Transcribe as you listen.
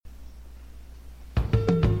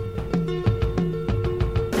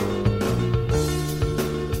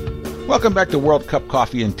Welcome back to World Cup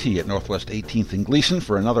Coffee and Tea at Northwest 18th and Gleason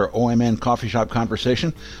for another OMN Coffee Shop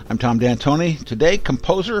conversation. I'm Tom D'Antoni. Today,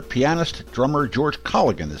 composer, pianist, drummer George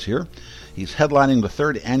Colligan is here. He's headlining the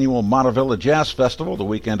third annual Montevilla Jazz Festival the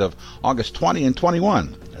weekend of August 20 and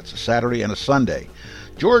 21. That's a Saturday and a Sunday.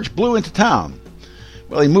 George blew into town.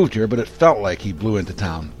 Well, he moved here, but it felt like he blew into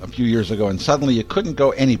town a few years ago, and suddenly you couldn't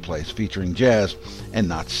go anyplace featuring jazz and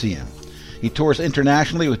not see him. He tours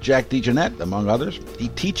internationally with Jack DeJohnette, among others. He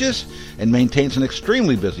teaches and maintains an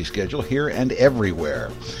extremely busy schedule here and everywhere.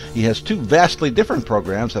 He has two vastly different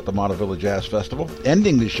programs at the Montevilla Jazz Festival,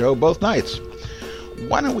 ending the show both nights.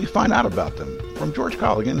 Why don't we find out about them from George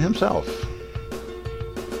Colligan himself?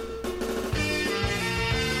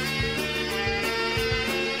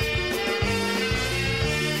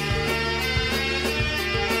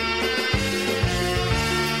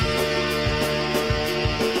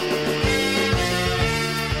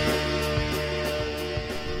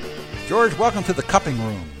 George, welcome to the cupping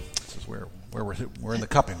room. This is where we're in the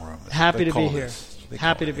cupping room. Happy to be here.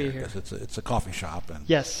 Happy to be here. It's a coffee shop, and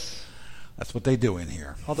yes, that's what they do in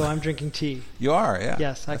here. Although I'm drinking tea. You are, yeah.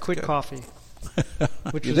 Yes, I quit coffee,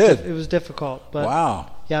 which you was did. It was difficult, but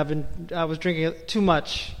wow. Yeah, I was drinking it too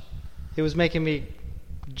much. It was making me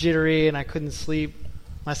jittery, and I couldn't sleep.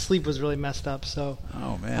 My sleep was really messed up, so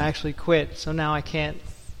oh man, I actually quit. So now I can't.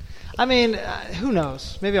 I mean, who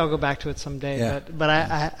knows? Maybe I'll go back to it someday. Yeah. But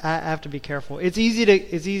I have to be careful. It's easy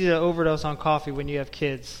to overdose on coffee when you have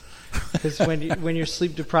kids, because when you're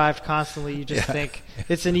sleep deprived constantly, you just think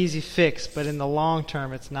it's an easy fix. But in the long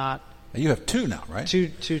term, it's not. You have two now, right?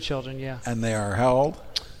 Two children, yeah. And they are how old?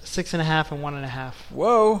 6.5 and 1.5.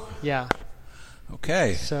 Whoa. Yeah.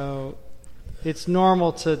 Okay. So it's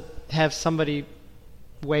normal to have somebody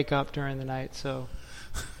wake up during the night. So.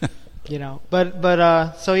 You know,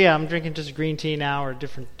 but so yeah, I'm drinking just green tea now, or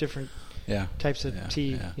different types of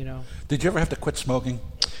tea. Yeah. You know. Did you ever have to quit smoking?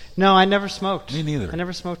 No, I never smoked. Me neither. I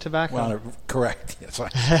never smoked tobacco. Well, correct. Yes,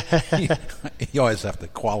 you always have to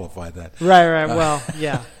qualify that. Right. Well,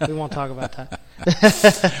 yeah, we won't talk about that.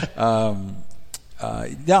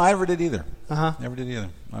 No, I never did either. Never did either.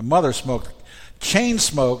 My mother chain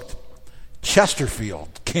smoked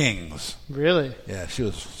Chesterfield Kings. Really? Yeah, she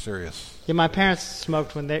was serious. Yeah, my parents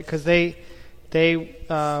smoked because they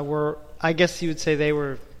were, I guess you would say they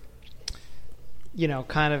were, you know,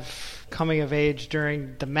 kind of coming of age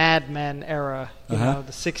during the Mad Men era, you know,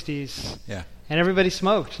 the 60s. Yeah. And everybody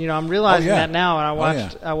smoked. You know, I'm realizing that now,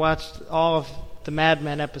 and I watched all of the Mad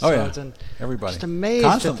Men episodes, and everybody just amazed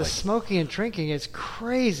constantly. at the smoking and drinking. It's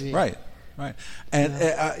crazy. Right. And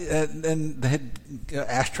they had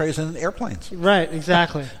ashtrays in airplanes. Right,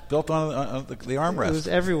 exactly. Built on the armrest. It was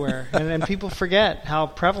everywhere, and people forget how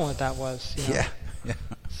prevalent that was. You know? Yeah.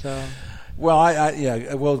 So.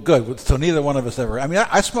 Well, well, good. So neither one of us ever. I mean,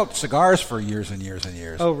 I smoked cigars for years and years and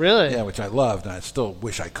years. Oh, really? Yeah, which I loved, and I still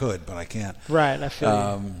wish I could, but I can't. Right, I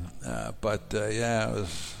feel you. It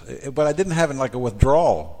was. But I didn't have like a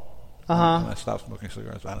withdrawal. When I stopped smoking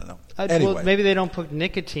cigars. I don't know. Anyway. Well, maybe they don't put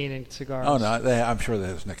nicotine in cigars. Oh, no. I'm sure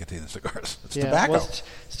there's nicotine in cigars. It's tobacco. Well,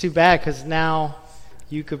 it's too bad, because now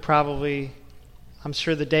you could probably... I'm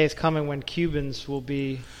sure the day is coming when Cubans will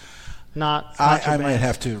be not contraband. I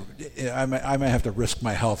might have to risk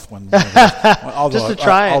my health when just to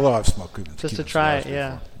try it. Although I've smoked Cubans. Just to try it,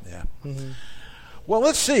 yeah. Yeah. Mm-hmm. Well,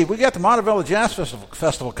 let's see. We got the Montevilla Jazz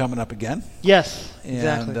Festival coming up again. Yes,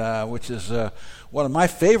 exactly. And which is one of my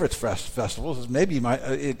favorite festivals. Is maybe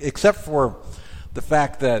except for the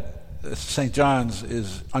fact that St. John's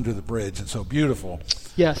is under the bridge and so beautiful.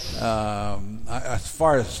 Yes. As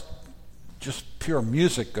far as just pure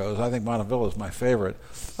music goes, I think Montevilla is my favorite.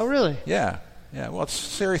 Oh, really? Yeah. Well, it's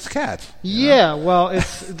serious cats. Yeah. Well,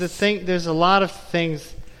 it's the thing. There's a lot of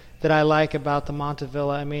things that I like about the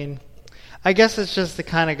Montevilla. I mean, I guess it's just the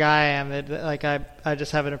kind of guy I am that, like, I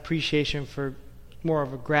just have an appreciation for more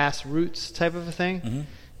of a grassroots type of a thing,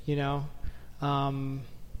 you know. Not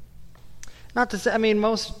to say, I mean,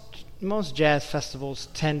 most jazz festivals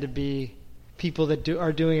tend to be people that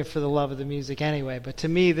are doing it for the love of the music anyway. But to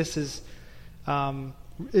me, this is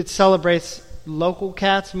it celebrates local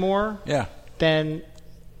cats more than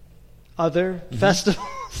other festivals.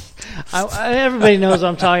 Everybody knows what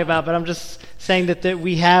I'm talking about, but I'm just saying that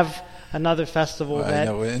we have another festival that...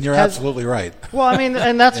 and you're absolutely right. Well, I mean,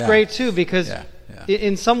 and that's great too, because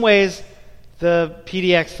in some ways, the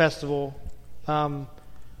PDX Festival,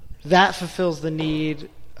 that fulfills the need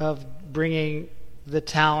of bringing the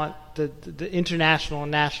talent, the international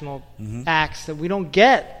and national acts that we don't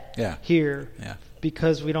get here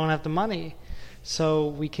because we don't have the money. So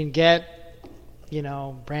we can get,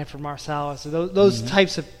 Branford Marsalis, those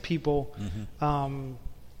types of people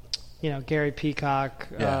Gary Peacock,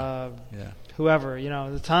 Yeah. whoever,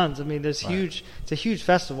 the tons. I mean, there's huge. It's a huge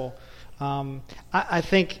festival. I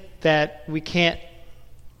think that we can't.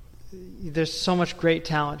 There's so much great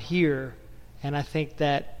talent here, and I think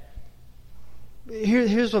that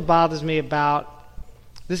here's what bothers me about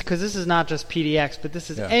this, because this is not just PDX, but this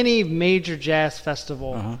is any major jazz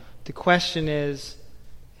festival. Uh-huh. The question is,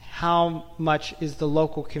 how much is the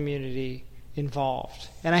local community involved?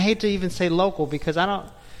 And I hate to even say local, because I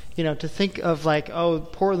don't, to think of like,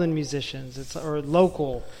 Portland musicians, or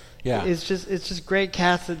local. Yeah. It's just great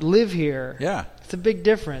cats that live here. Yeah. It's a big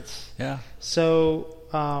difference. Yeah. So,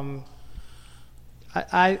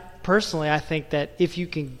 I personally, I think that if you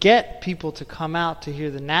can get people to come out to hear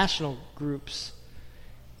the national groups,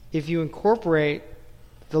 if you incorporate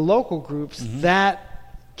the local groups, that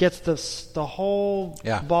gets the whole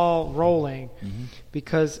ball rolling,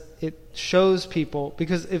 because it shows people.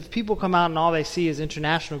 Because if people come out and all they see is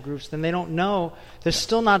international groups, then they don't know. They're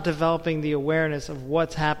still not developing the awareness of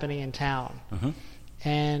what's happening in town,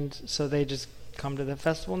 and so they just come to the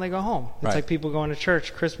festival and they go home. It's like people going to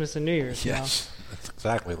church Christmas and New Year's. Yes, that's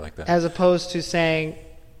exactly like that. As opposed to saying,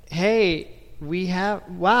 "Hey,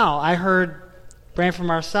 I heard Branford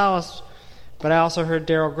Marsalis, but I also heard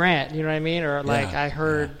Daryl Grant." You know what I mean? Or I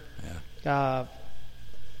heard,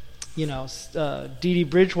 Dee Dee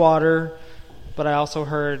Bridgewater, but I also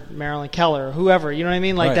heard Marilyn Keller, or whoever. You know what I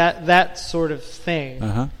mean? Like that sort of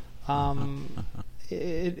thing.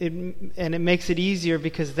 It makes it easier,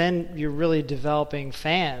 because then you're really developing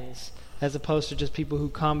fans, as opposed to just people who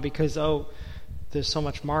come because there's so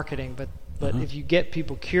much marketing. But if you get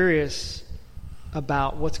people curious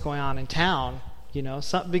about what's going on in town,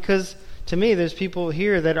 because to me there's people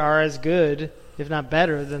here that are as good, if not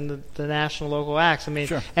better, than the national local acts. I mean,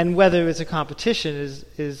 and whether it's a competition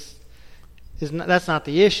is not, that's not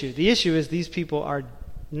the issue. The issue is these people are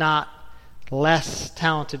not less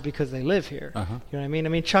talented because they live here. You know what I mean? I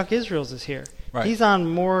mean, Chuck Israels is here. He's on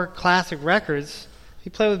more classic records. He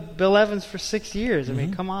played with Bill Evans for 6 years. I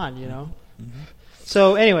mean, come on,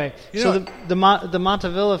 So anyway, the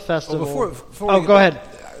Montevilla Festival. Well, before go ahead.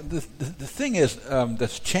 The thing is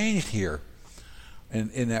that's changed here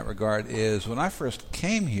in that regard is when I first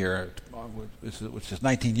came here, which is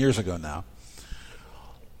 19 years ago now,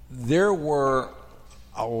 there were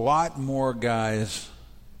a lot more guys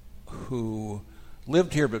who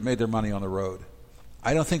lived here but made their money on the road.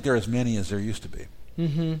 I don't think there are as many as there used to be.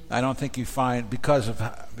 I don't think you find, because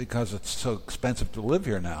it's so expensive to live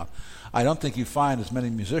here now, I don't think you find as many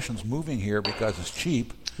musicians moving here because it's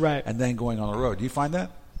cheap, and then going on the road. Do you find that?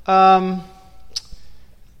 I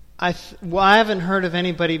haven't heard of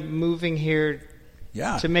anybody moving here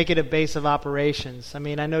to make it a base of operations. I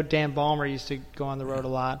mean, I know Dan Ballmer used to go on the road a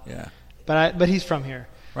lot. But he's from here.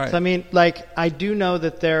 So I mean, I do know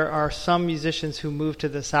that there are some musicians who move to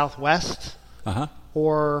the Southwest,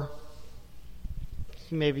 or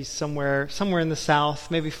maybe somewhere in the South,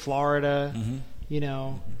 maybe Florida,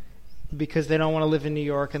 because they don't want to live in New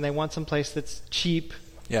York and they want some place that's cheap,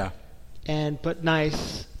 but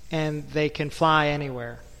nice, and they can fly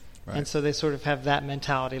anywhere. And so they sort of have that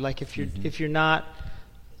mentality. Like if you're not,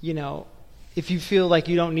 if you feel like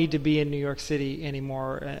you don't need to be in New York City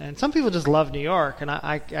anymore, and some people just love New York, and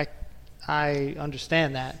I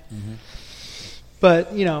understand that. But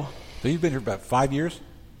so you've been here about 5 years.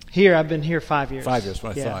 Here, I've been here 5 years. 5 years,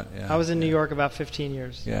 what I thought. I was in New York about 15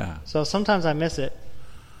 years. So sometimes I miss it.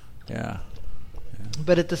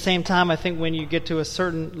 But at the same time, I think when you get to a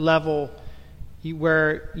certain level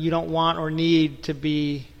where you don't want or need to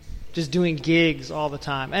be just doing gigs all the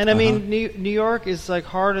time. And I mean, New York is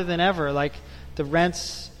harder than ever. Like the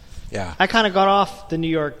rents. I kind of got off the New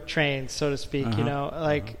York train, so to speak.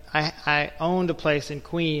 I owned a place in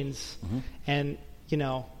Queens, and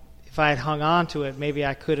if I had hung on to it, maybe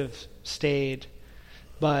I could have stayed.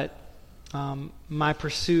 But my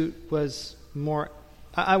pursuit was more.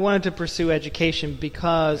 I wanted to pursue education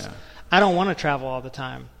because I don't want to travel all the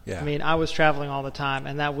time. I mean, I was traveling all the time,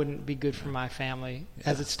 and that wouldn't be good for my family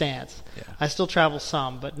as it stands. I still travel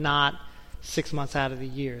some, but not 6 months out of the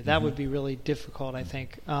year. That would be really difficult, I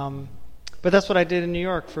think. But that's what I did in New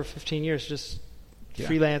York for 15 years, just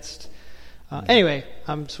freelanced. Anyway,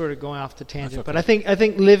 I'm sort of going off the tangent, but I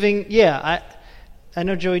think living. I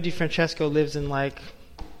know Joey DeFrancesco lives in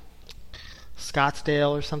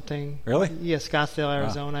Scottsdale or something. Really? Yeah, Scottsdale,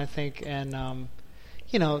 Arizona, I think. And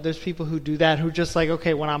there's people who do that, who just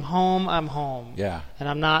okay, when I'm home, I'm home. And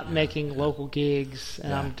I'm not making local gigs,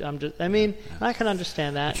 and I'm just. I mean, I can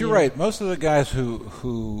understand that. But you're right. Most of the guys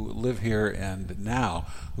who live here and now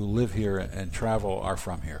who live here and travel are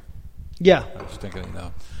from here. I was thinking,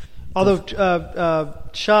 Although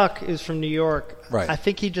Chuck is from New York, Right. I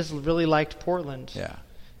think he just really liked Portland. Yeah.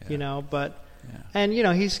 You know, but Yeah. and you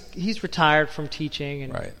know he's retired from teaching,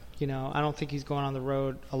 and Right. you know I don't think he's going on the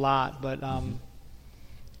road a lot, but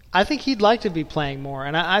I think he'd like to be playing more,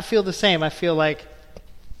 and I feel the same. I feel like,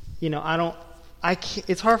 you know,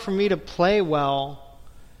 it's hard for me to play well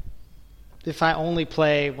if I only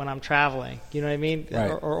play when I'm traveling. You know what I mean? Right.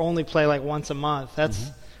 Or only play like once a month.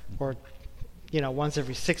 That's or you know, once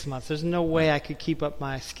every 6 months. There's no way I could keep up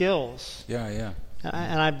my skills. Yeah.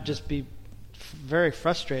 And I'd just be very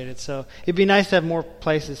frustrated. So it'd be nice to have more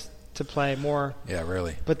places to play, more. Yeah,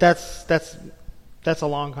 really. But that's a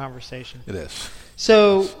long conversation. It is.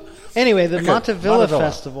 So anyway, the Okay, Montevilla Montevilla.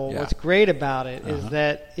 Festival, Yeah. what's great about it is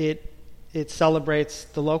that it celebrates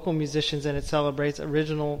the local musicians, and it celebrates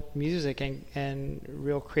original music and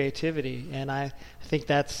real creativity. And I think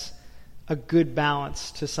that's a good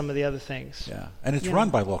balance to some of the other things. Yeah. And it's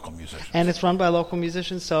run by local musicians. And it's run by local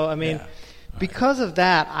musicians. So, I mean, because of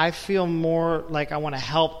that, I feel more like I want to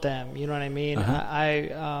help them. You know what I mean?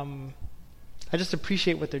 I just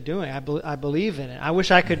appreciate what they're doing. I believe in it. I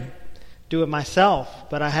wish I could do it myself,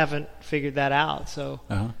 but I haven't figured that out. So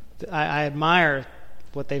I admire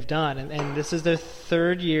what they've done. And this is their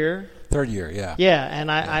third year. Third year, yeah. Yeah, and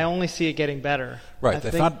I only see it getting better. Right.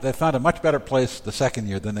 They found a much better place the second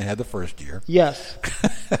year than they had the first year. Yes.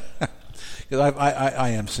 Because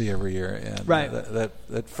I IMC every year, and Right.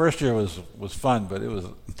 that first year was fun, but it was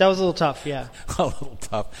That was a little tough, yeah. a little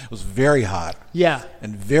tough. It was very hot. Yeah.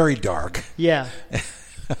 And very dark. Yeah.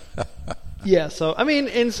 Yeah, so, I mean,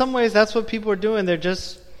 in some ways, that's what people are doing. They're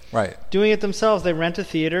just Right. doing it themselves. They rent a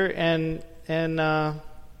theater and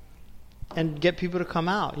get people to come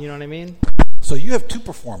out. You know what I mean? So you have two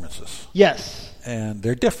performances, Yes, and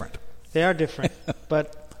they're different. they are different,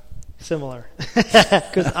 but similar.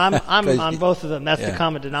 Because I'm on both of them. That's the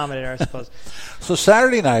common denominator, I suppose. So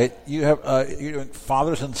Saturday night, you have you're doing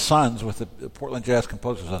Fathers and Sons with the Portland Jazz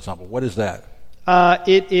Composers Ensemble. What is that?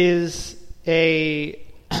 It is a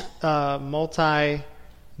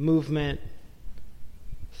multi-movement,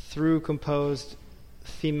 through composed,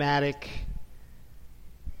 thematic,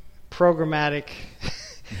 programmatic,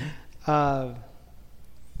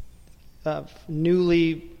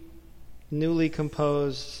 newly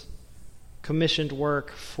composed, commissioned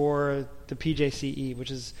work for the PJCE,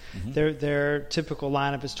 which is their typical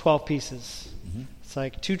lineup is 12 pieces. It's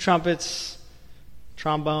like 2 trumpets,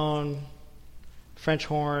 trombone, French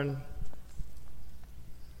horn,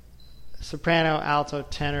 soprano, alto,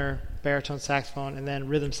 tenor, baritone, saxophone, and then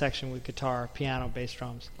rhythm section with guitar, piano, bass,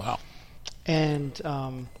 drums. Wow. And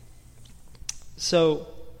so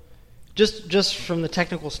just from the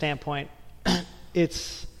technical standpoint,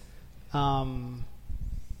 it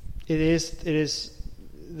is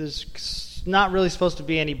there's not really supposed to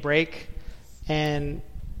be any break, and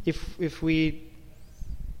if we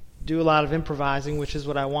do a lot of improvising, which is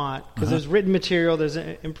what I want, because there's written material, there's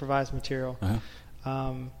improvised material.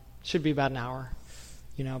 Should be about an hour,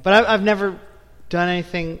 you know. But I've never done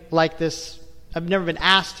anything like this. I've never been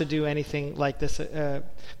asked to do anything like this.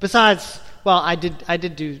 Besides, well, I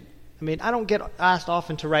did do. I mean, I don't get asked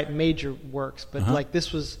often to write major works, but like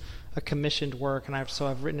this was a commissioned work, and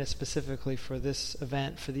I've written it specifically for this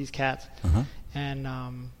event for these cats, and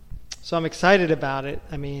so I'm excited about it.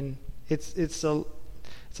 I mean, it's a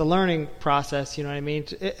learning process. You know what I mean?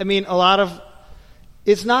 I mean,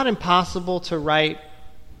 it's not impossible to write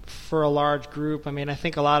for a large group. I mean, I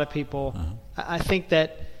think a lot of people. I think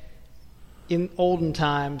that in olden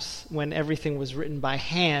times, when everything was written by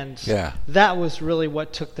hand, that was really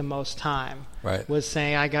what took the most time. Right. Was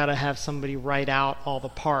saying, I got to have somebody write out all the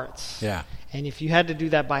parts. Yeah. And if you had to do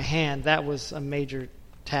that by hand, that was a major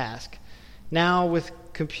task. Now with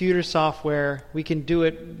computer software, we can do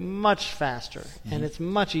it much faster, and it's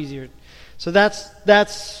much easier. So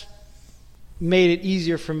that's made it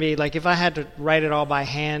easier for me. Like if I had to write it all by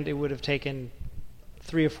hand, it would have taken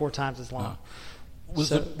 3 or 4 times as long.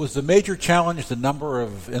 Was the major challenge the number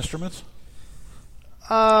of instruments?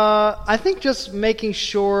 I think just making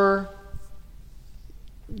sure.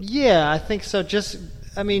 Yeah, I think so. Just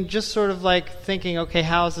sort of like thinking, okay,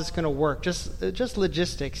 how is this going to work? Just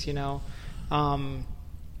logistics, you know. Am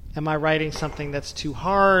I writing something that's too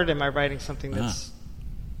hard? Am I writing something that's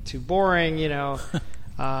too boring? You know.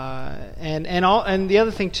 And the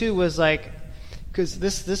other thing too was like, because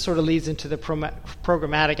this sort of leads into the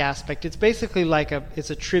programmatic aspect. It's basically like it's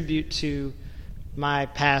a tribute to my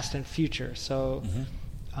past and future. So,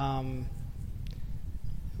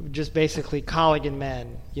 just basically Colligan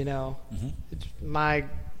men, you know. My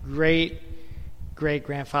great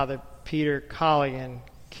grandfather Peter Colligan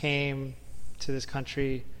came to this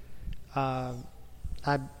country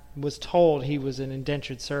I was told he was an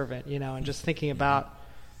indentured servant, and just thinking about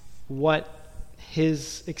what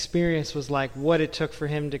his experience was like, what it took for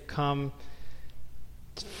him to come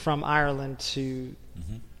from Ireland to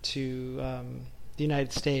the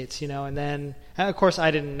United States, and then of course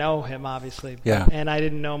I didn't know him, obviously, and I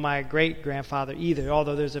didn't know my great grandfather either,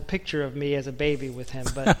 although there's a picture of me as a baby with him,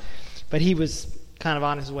 but he was kind of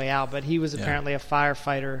on his way out, but he was apparently a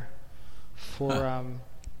firefighter for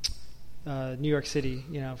New York City,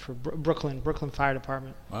 for Brooklyn Fire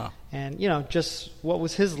Department. Wow. And just what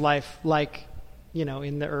was his life like,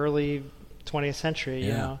 in the early 20th century,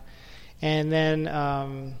 you know. And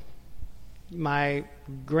then my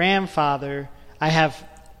grandfather, I have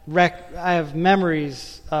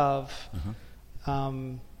memories of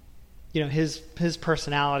his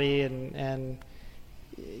personality and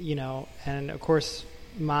of course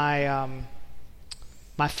my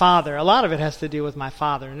father. A lot of it has to do with my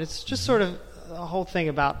father, and it's just sort of a whole thing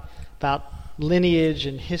about lineage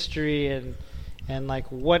and history and like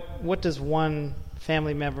what does one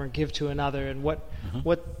family member give to another, and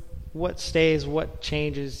what stays, what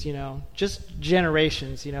changes, just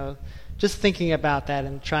generations, just thinking about that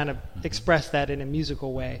and trying to express that in a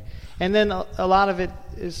musical way. And then a lot of it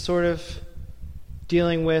is sort of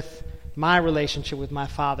dealing with my relationship with my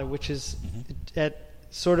father, which is at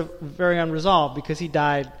sort of very unresolved because he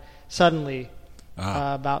died suddenly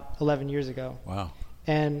about 11 years ago. Wow.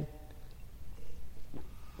 And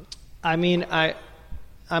I mean, I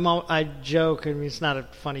joke, I mean, it's not a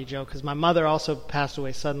funny joke, because my mother also passed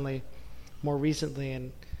away suddenly more recently,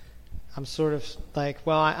 and I'm sort of like,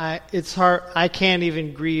 well, it's hard, I can't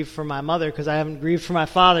even grieve for my mother because I haven't grieved for my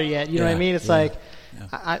father yet, you know what I mean? It's like,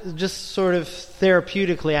 I just sort of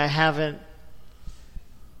therapeutically, I haven't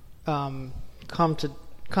come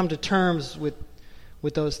to terms with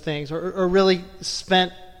those things, or really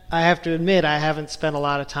spent, I have to admit, I haven't spent a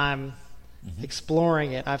lot of time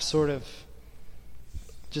exploring it. I've sort of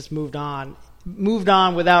just moved on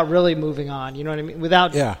without really moving on, you know what I mean,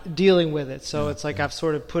 without dealing with it. So it's like I've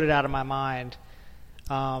sort of put it out of my mind.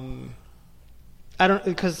 I don't,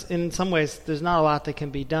 because in some ways there's not a lot that can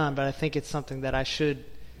be done, but I think it's something that I should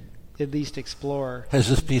at least explore. Has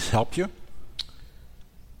this piece helped you?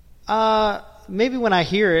 Maybe when I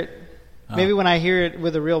hear it,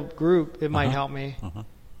 with a real group, it might help me.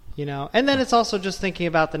 And then it's also just thinking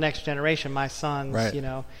about the next generation, my sons,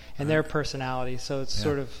 and their personality. So it's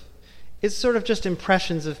sort of just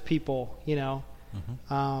impressions of people, in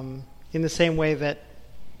the same way that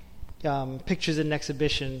pictures in an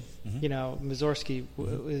exhibition, Mussorgsky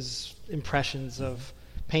is impressions of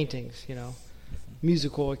paintings,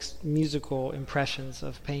 musical impressions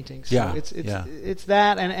of paintings. So it's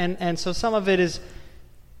that, and so some of it is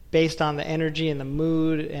based on the energy and the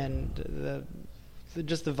mood and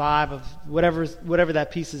just the vibe of whatever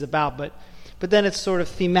that piece is about, but then it's sort of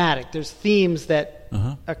thematic. There's themes that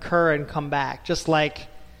occur and come back, just like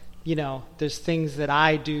there's things that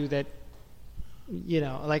I do that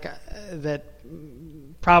that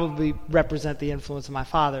probably represent the influence of my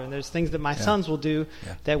father, and there's things that my sons will do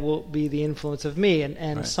that will be the influence of me,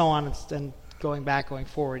 and so on, and going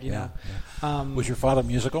forward. Was your father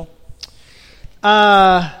musical?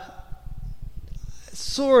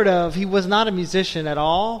 Sort of. He was not a musician at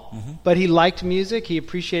all, but he liked music. He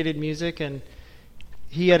appreciated music, and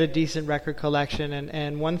he had a decent record collection.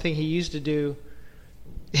 And one thing he used to do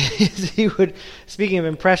is he would, speaking of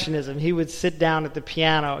impressionism, he would sit down at the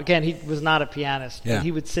piano. Again, he was not a pianist, but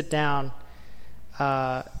he would sit down,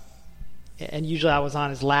 and usually I was on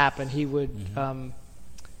his lap, and he would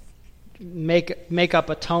make up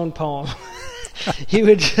a tone poem. He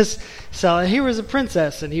would just here was a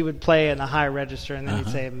princess, and he would play in the high register, and then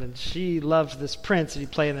he'd say, and she loved this prince, and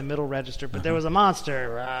he'd play in the middle register, but there was a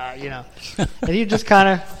monster, and he'd just kind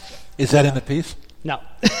of... Is that in the piece? No.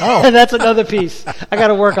 Oh. That's another piece. I got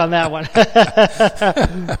to work on that one.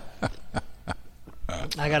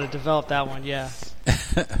 I got to develop that one,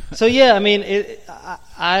 So I mean,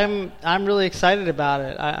 I'm really excited about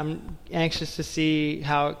it. I'm anxious to see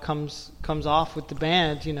how it comes off with the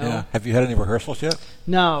band. Yeah. Have you had any rehearsals yet?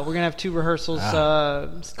 No, we're gonna have 2 rehearsals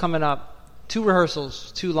coming up. 2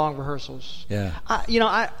 long rehearsals. Yeah.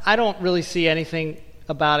 I don't really see anything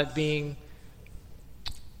about it being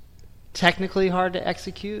technically hard to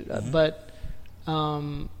execute, but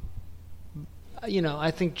I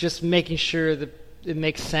think just making sure that it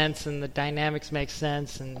makes sense and the dynamics make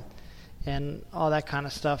sense and all that kind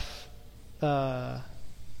of stuff. I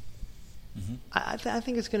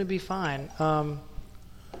think it's going to be fine. I'm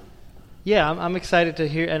excited to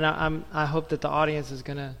hear, and I hope that the audience is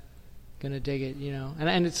going to gonna dig it,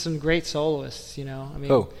 and it's some great soloists, I mean,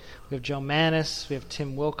 Who? We have Joe Mannis, we have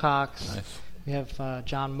Tim Wilcox, Nice. we have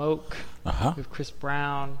John Moak, Uh-huh. we have Chris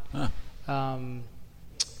Brown,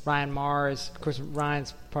 Ryan Mars. Of course,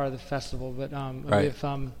 Ryan's part of the festival, but Right. we have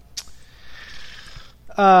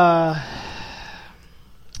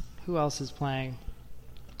who else is playing?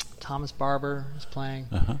 Thomas Barber is playing.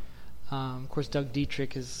 Uh-huh. Of course, Doug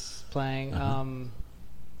Dietrich is playing. Uh-huh.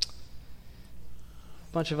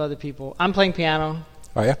 A bunch of other people. I'm playing piano.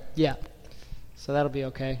 Are you? Yeah. So that'll be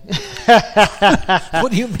okay.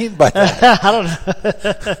 What do you mean by that? I don't know.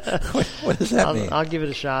 What does that mean? I'll give it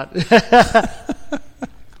a shot.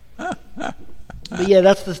 But yeah,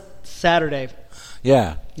 that's the Saturday.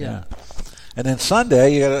 Yeah. Yeah. And then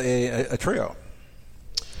Sunday, you got a trio.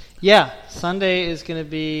 Yeah, Sunday is going to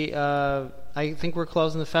be, I think we're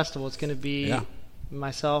closing the festival. It's going to be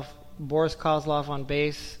myself, Boris Kozlov on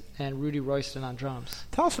bass, and Rudy Royston on drums.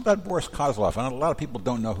 Tell us about Boris Kozlov. I know a lot of people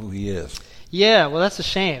don't know who he is. Yeah, well, that's a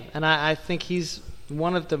shame. And I think he's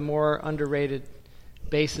one of the more underrated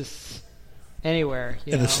bassists anywhere.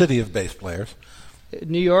 In the city of bass players.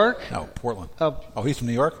 New York? No, Portland. Oh, he's from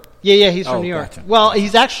New York? Yeah, he's from New York. Gotcha. Well,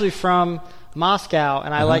 he's actually from Moscow,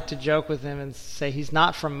 and I like to joke with him and say he's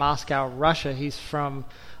not from Moscow, Russia. He's from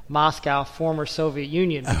Moscow, former Soviet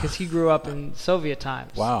Union, because he grew up in Soviet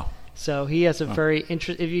times. Wow. So he has a very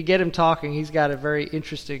if you get him talking, he's got a very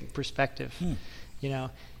interesting perspective.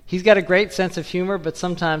 He's got a great sense of humor, but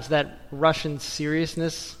sometimes that Russian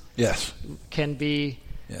seriousness can be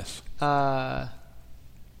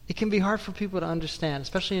it can be hard for people to understand,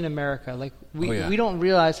 especially in America. Like we don't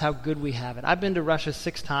realize how good we have it. I've been to Russia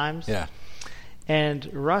 6 times. Yeah. And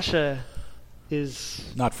Russia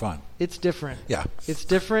is not fun. It's different. Yeah. It's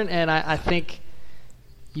different, and I think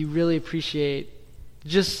you really appreciate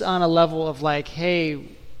just on a level of like, hey,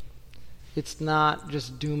 it's not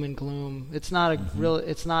just doom and gloom. It's not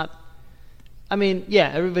it's not, I mean, yeah,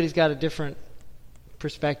 everybody's got a different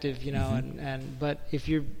perspective, but if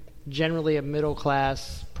you're generally a middle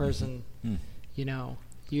class person,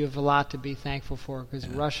 you have a lot to be thankful for, because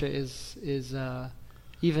Russia is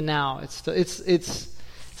even now it's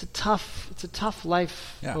a tough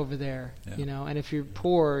life over there, and if you're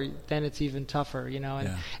poor, then it's even tougher,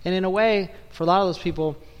 and in a way, for a lot of those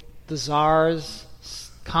people, the czars,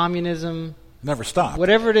 communism never stopped.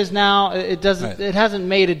 Whatever it is now, it doesn't. Right. It hasn't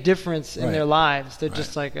made a difference in Right. their lives. They're Right.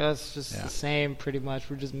 just like, it's just the same, pretty much.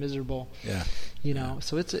 We're just miserable. Yeah.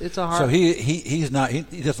 So it's a hard. So he's not.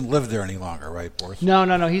 He doesn't live there any longer, right, Boris? No.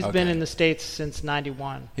 He's been Okay. in the States since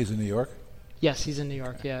 '91. He's in New York. Yes, he's in New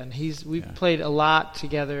York. Yeah, and we've played a lot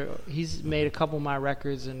together. He's made a couple of my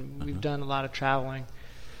records, and we've done a lot of traveling.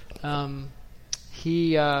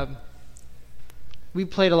 We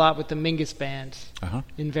played a lot with the Mingus Band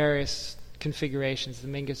in various configurations. The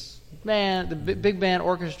Mingus Band, the big band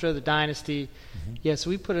orchestra, the Dynasty. Yeah, so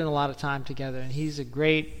we put in a lot of time together, and he's a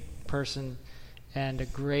great person and a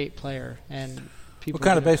great player. And people. What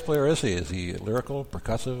kind of bass player is he? Is he lyrical,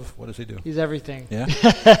 percussive? What does he do? He's everything. Yeah.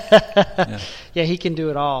 Yeah, he can do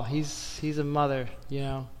it all. He's a mother,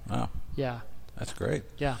 Wow. Yeah. That's great.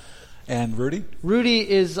 Yeah. And Rudy? Rudy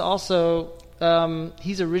is also,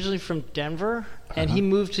 he's originally from Denver, and he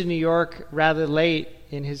moved to New York rather late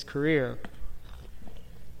in his career.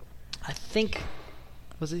 I think,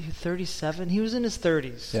 was it 37? He was in his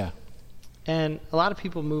 30s. Yeah. And a lot of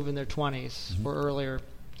people move in their 20s or earlier.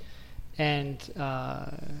 And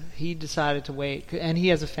he decided to wait, and he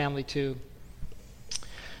has a family too.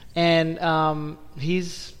 And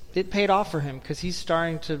it paid off for him, because he's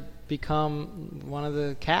starting to become one of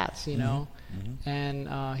the cats, and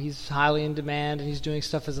he's highly in demand, and he's doing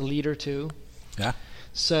stuff as a leader too. Yeah.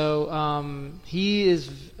 So he is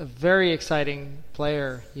a very exciting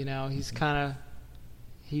player. He's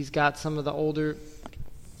he's got some of the older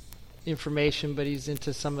information, but he's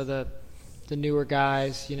into some of the newer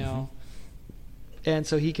guys, and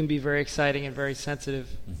so he can be very exciting and very sensitive.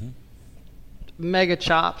 Mega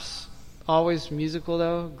chops, always musical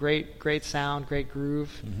though. Great sound, great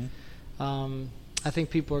groove. I think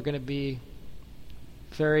people are going to be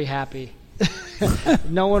very happy.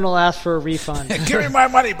 No one will ask for a refund. Give me my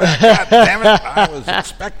money back! God damn it! I was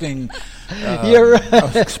expecting. You're right. I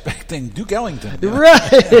was expecting Duke Ellington.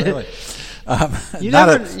 Right. Yeah, really.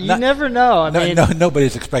 You never know. I mean,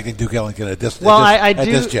 nobody's expecting Duke Ellington at this. Well, at I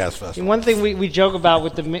do. This jazz festival. One thing we joke about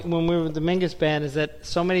when we were with the Mingus Band is that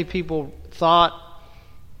so many people thought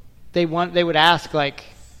they would ask, like,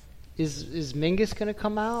 is Mingus going to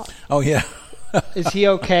come out? Oh yeah. Is he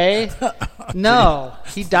okay? No,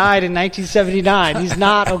 he died in 1979. He's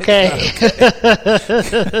not okay.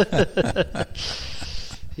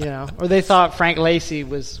 You know, or they thought Frank Lacey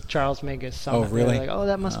was Charles Mingus. Somehow. Oh, really? They were like, oh,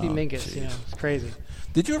 that must be Mingus. Geez. You know, it's crazy.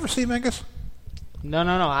 Did you ever see Mingus? No.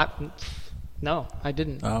 No, I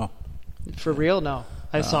didn't. Oh. For real, no.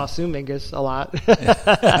 I saw Sue Mingus a lot.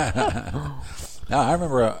 No, I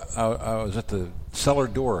remember I was at the Cellar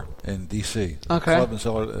Door in D.C. Okay. Club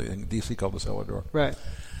in D.C. called the Cellar Door. Right.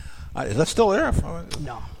 Is that still there?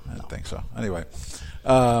 No. I don't think so. Anyway,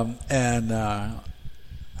 and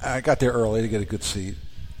I got there early to get a good seat,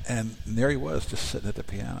 and there he was, just sitting at the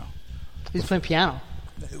piano. He was playing piano.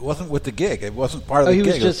 It wasn't with the gig. It wasn't part of the he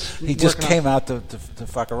gig. was He just working came out to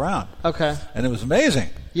fuck around. Okay. And it was amazing.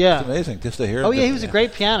 Yeah. It was amazing just to hear. Oh, yeah, he was a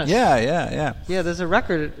great pianist. Yeah. Yeah, there's a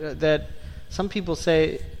record that some people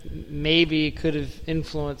say maybe could have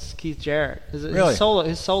influenced Keith Jarrett. Really?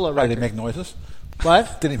 His solo record. Did he make noises?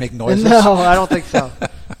 What? Did he make noises? No, I don't think so.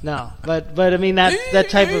 No, but I mean that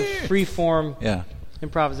type of free form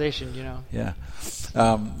improvisation, you know. Yeah.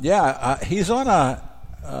 He's on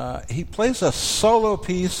he plays a solo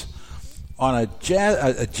piece on a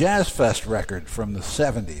jazz fest record from the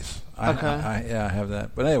 70s. I have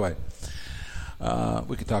that. But anyway,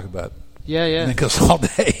 we could talk about Mingus all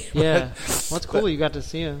day. Yeah. Well, it's cool you got to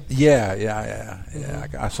see him. Yeah.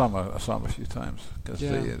 I saw him a few times because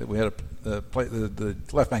we had the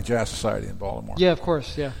Left Bank Jazz Society in Baltimore. Yeah, of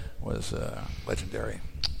course. Yeah. Was legendary.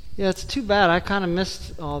 Yeah, it's too bad. I kind of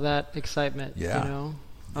missed all that excitement. Yeah. You know.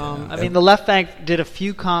 I mean, the Left Bank did a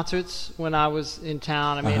few concerts when I was in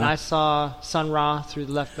town. I mean, I saw Sun Ra through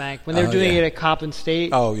the Left Bank when they were doing it at Coppin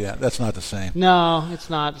State. Oh, yeah, that's not the same. No, it's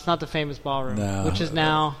not. It's not the famous ballroom, no, which is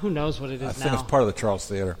now, who knows what it is now. I think it's part of the Charles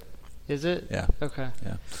Theater. Is it? Yeah. Okay.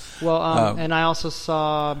 Yeah. Well, and I also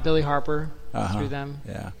saw Billy Harper through them.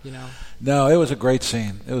 Yeah. You know. No, it was a great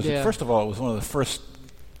scene. It was first of all, it was one of the first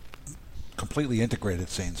completely integrated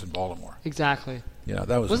scenes in Baltimore. Exactly. You know,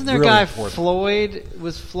 that was Wasn't there really a guy important. Floyd?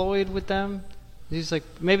 Was Floyd with them? He's like,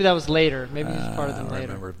 maybe that was later. Maybe he was part of them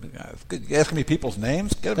later. I remember. You're asking me people's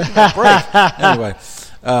names? Get a break. Anyway,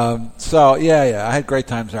 so I had great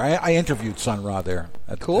times there. I interviewed Sun Ra there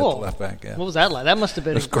at the Left Bank. Yeah. What was that like? That must have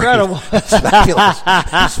been incredible. It's fabulous.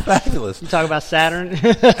 It's fabulous. You talk about Saturn?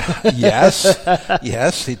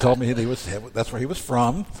 Yes. He told me that's where he was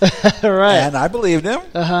from. Right. And I believed him.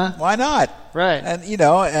 Why not? Right. And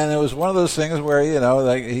and it was one of those things where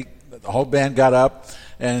the whole band got up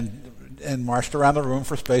and marched around the room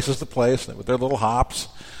for Spaces to Place with their little hops,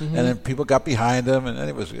 and then people got behind them, and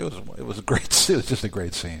it was a great. It was just a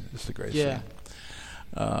great scene. Just a great scene.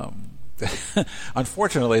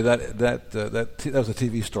 Unfortunately, that was a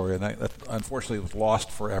TV story, and that unfortunately was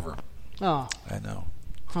lost forever. Oh, I know.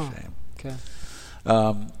 Shame. Okay.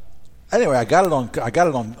 Anyway, I got it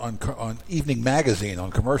on Evening Magazine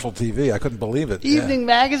on commercial TV. I couldn't believe it. Evening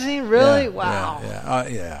Magazine, really? Yeah, wow.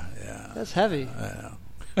 Yeah. That's heavy. I know.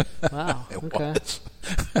 Wow. Okay.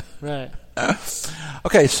 Right.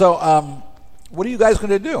 Okay, so what are you guys going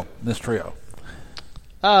to do in this trio?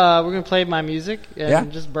 We're going to play my music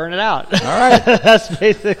and just burn it out. All right. That's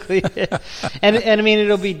basically it. And I mean,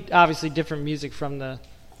 it'll be obviously different music from the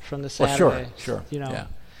Saturday. Well, sure. You know. Yeah.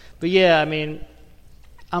 But I mean,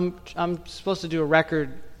 I'm supposed to do a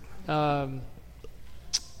record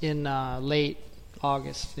in late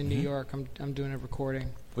August in New York. I'm doing a recording.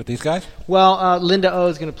 With these guys? Well, Linda O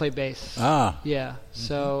is going to play bass. Ah. Yeah.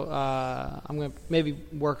 So I'm going to maybe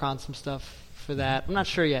work on some stuff for that. I'm not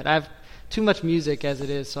sure yet. I have too much music as it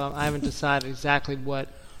is, so I haven't decided exactly what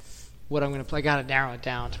I'm going to play. I got to narrow it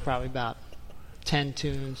down to probably about 10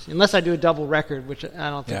 tunes, unless I do a double record, which I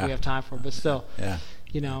don't think we have time for. But still,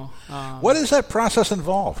 what does that process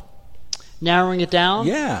involve? Narrowing it down?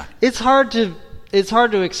 Yeah. It's hard to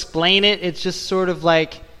explain it. It's just sort of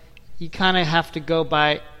like you kind of have to go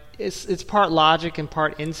by. It's part logic and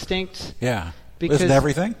part instinct. Yeah. Because isn't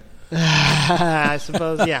everything? I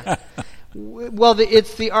suppose, yeah. Well,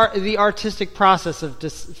 it's the artistic process of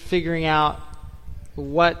just figuring out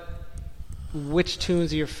which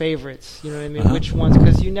tunes are your favorites. You know what I mean? Which ones?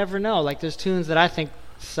 Because you never know. Like, there's tunes that I think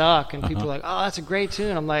suck, and people are like, "Oh, that's a great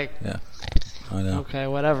tune." I'm like, "Yeah, I know." Okay,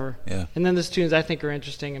 whatever. Yeah. And then there's tunes I think are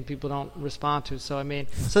interesting, and people don't respond to. So I mean,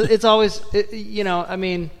 it's always, I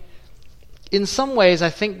mean, in some ways, I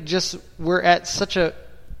think just we're at such a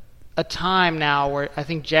time now where I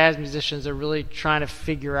think jazz musicians are really trying to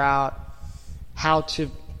figure out how to.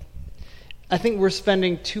 I think we're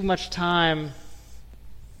spending too much time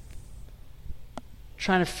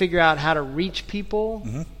trying to figure out how to reach people,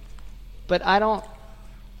 but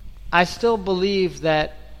I still believe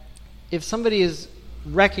that if somebody is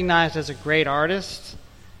recognized as a great artist,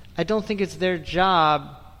 I don't think it's their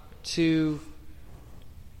job to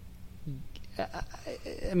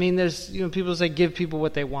I mean, there's people say give people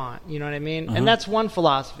what they want. You know what I mean? Uh-huh. And that's one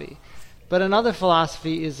philosophy. But another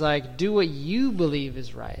philosophy is like do what you believe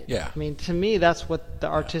is right. Yeah. I mean, to me, that's what the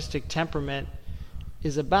artistic temperament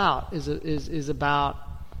is about. Is about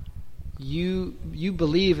you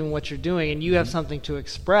believe in what you're doing and you have something to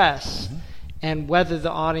express, and whether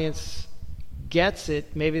the audience gets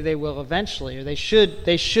it, maybe they will eventually, or they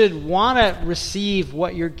should want to receive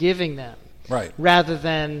what you're giving them, Right. rather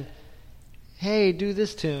than, hey, do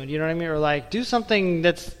this tune, you know what I mean, or like do something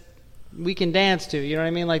that's we can dance to, you know what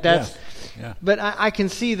I mean, like that's. Yeah. But I can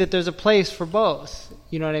see that there's a place for both,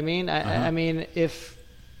 you know what I mean. I mean,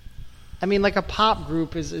 like a pop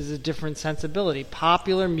group is a different sensibility.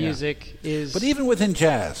 Popular music is. But even within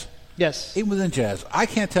jazz. Yes. Even within jazz, I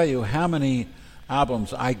can't tell you how many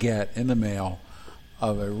albums I get in the mail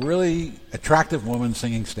of a really attractive woman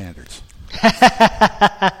singing standards.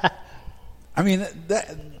 I mean,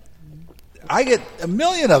 I get a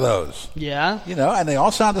million of those. Yeah. And they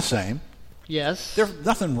all sound the same. Yes. There's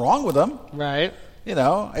nothing wrong with them. Right.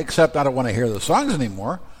 Except I don't want to hear the songs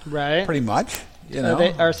anymore. Right. Pretty much.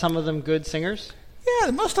 Are some of them good singers?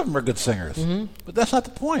 Yeah, most of them are good singers. Mm-hmm. But that's not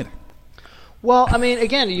the point. Well, I mean,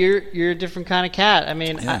 again, you're a different kind of cat. I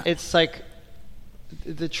mean, Yeah. it's like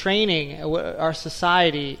the training, our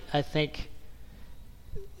society, I think,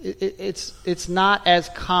 it's not as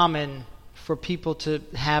common for people to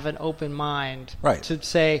have an open mind. Right. To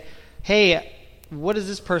say, hey, what is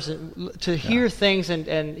this person, to hear things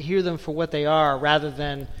and hear them for what they are rather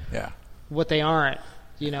than what they aren't.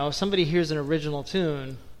 If somebody hears an original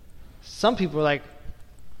tune, some people are like,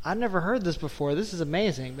 I've never heard this before. This is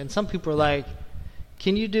amazing. And some people are like,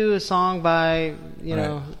 can you do a song by,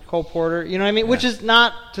 Cole Porter? You know what I mean? Yeah. Which is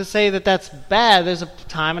not to say that that's bad. There's a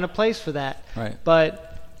time and a place for that. Right.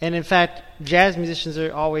 And in fact, jazz musicians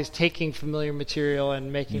are always taking familiar material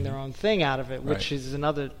and making their own thing out of it, which is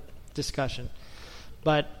another discussion.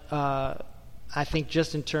 But I think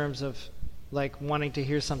just in terms of like wanting to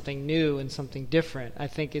hear something new and something different, I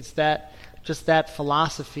think it's that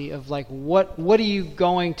philosophy of like what are you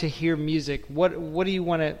going to hear music? What do you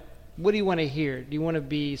want to hear? Do you want to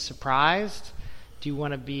be surprised? Do you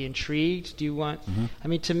want to be intrigued? Do you want? I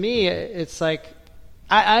mean, to me, it's like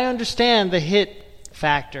I understand the hit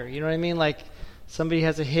factor. You know what I mean? Like somebody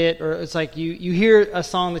has a hit, or it's like you hear a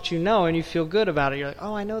song that and you feel good about it. You're like,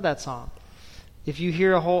 oh, I know that song. If you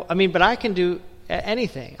hear but I can do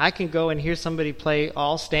anything. I can go and hear somebody play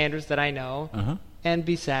all standards that I know and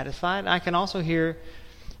be satisfied. I can also hear,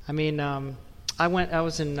 I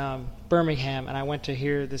was in Birmingham and I went to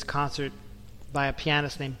hear this concert by a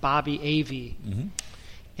pianist named Bobby Avey.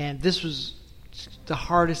 And this was the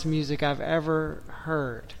hardest music I've ever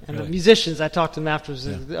heard. And Really? the musicians, I talked to them afterwards,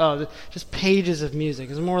 just pages of music.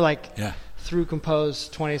 It was more like through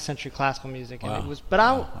composed 20th century classical music. Wow. And it was, but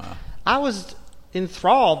I was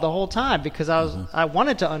enthralled the whole time because I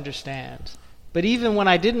wanted to understand. But even when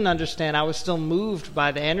I didn't understand, I was still moved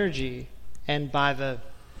by the energy and by the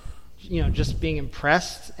just being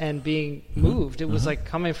impressed and being moved. It was like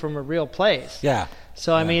coming from a real place. Yeah.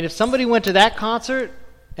 So I mean, if somebody went to that concert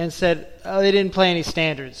and said, "Oh, they didn't play any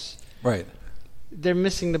standards," Right. they're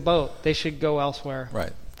missing the boat. They should go elsewhere.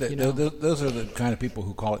 Right. Those are the kind of people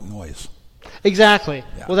who call it noise. Exactly.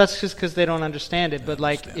 Yeah. Well, that's just because they don't understand it. But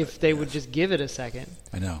like, understand if it, they would just give it a second,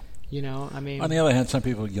 I know. I mean, On the other hand, some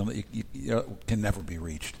people you can never be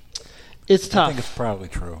reached. it's tough. I think it's probably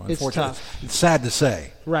true. It's Unfortunately, tough. it's sad to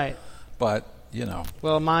say, Right. but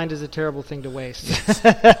Well, mind is a terrible thing to waste.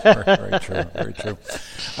 very, very true. Very true.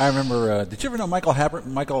 I remember. Did you ever know Michael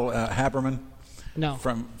Haberman? No.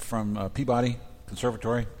 From Peabody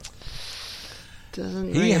Conservatory.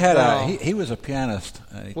 Doesn't He ring a had bell. he was a pianist.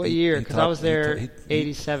 What year? Because I was there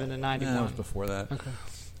 87 to 91. No, it was before that. Okay.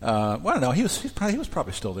 Well, I don't know. He was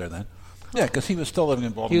probably still there then. Yeah, because he was still living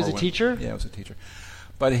in Baltimore. He was a teacher? Yeah, he was a teacher.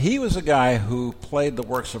 But he was a guy who played the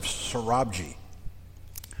works of Sorabji,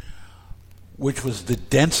 which was the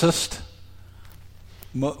densest,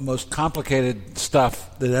 most complicated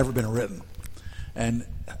stuff that had ever been written. And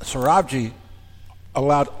Sorabji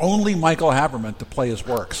allowed only Michael Haberman to play his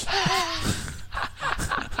works.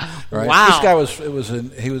 Right? Wow. This guy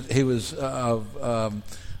he was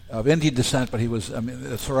of Indian descent, but he was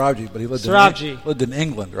Sorabji, but he lived in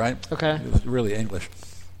England, right? Okay. He was really English.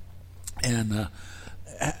 And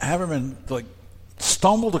Haberman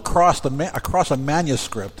stumbled across a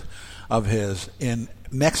manuscript of his in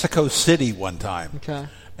Mexico City one time,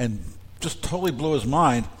 and just totally blew his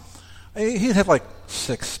mind. He'd have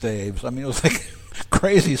 6 staves. I mean, it was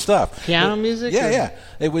crazy stuff. Piano music? Yeah.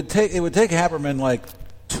 It would take Haberman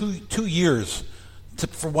 2 years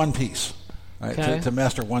for one piece, right? Okay. To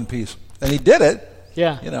master one piece, and he did it.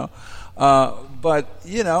 Yeah. But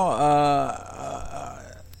he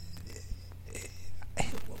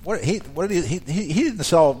didn't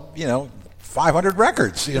sell 500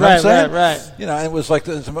 records. You know what I'm saying? Right. And it was like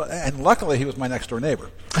this, and luckily he was my next door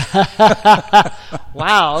neighbor.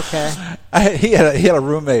 Wow. Okay. He had a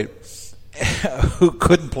roommate who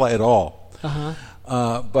couldn't play at all.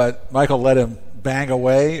 But Michael let him bang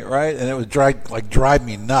away, right? And it would drive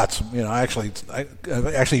me nuts. I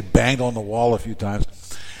actually banged on the wall a few times.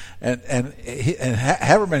 And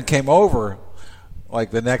Haverman came over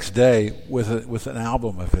like the next day with an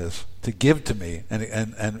album of his to give to me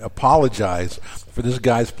and apologize for this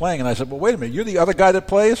guy's playing. And I said, well, wait a minute, you're the other guy that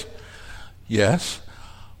plays? Yes.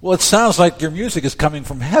 Well, it sounds like your music is coming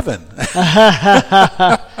from heaven.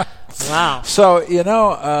 Wow. So you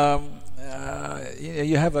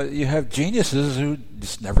have geniuses who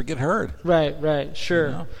just never get heard. Right.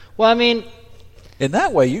 Sure. Well, I mean, in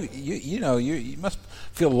that way, you must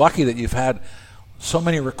feel lucky that you've had so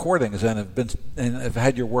many recordings and have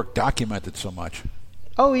had your work documented so much.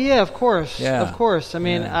 Oh yeah, of course. Yeah. Of course. I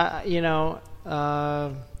mean,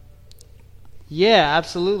 yeah,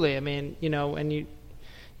 absolutely. I mean, and you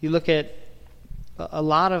look at a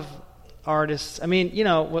lot of artists. I mean,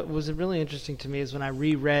 what was really interesting to me is when I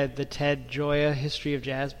reread the Ted Gioia History of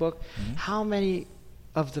Jazz book, how many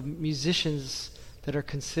of the musicians that are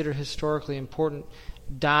considered historically important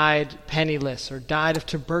died penniless or died of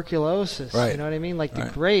tuberculosis. Right. You know what I mean? Like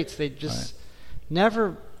the greats, they just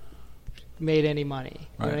never made any money.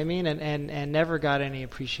 You know what I mean? And never got any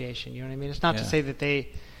appreciation. You know what I mean? It's not to say that they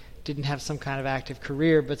didn't have some kind of active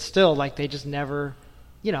career, but still, like, they just never,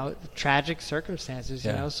 tragic circumstances,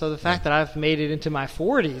 So the fact that I've made it into my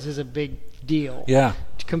 40s is a big deal. Yeah.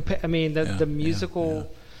 The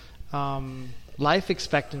musical life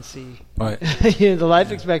expectancy, right? The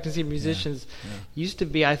life expectancy of musicians used to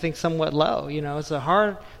be, I think, somewhat low. It's a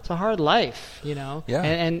hard life.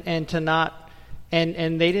 And to not,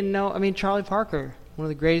 and they didn't know. I mean, Charlie Parker, one of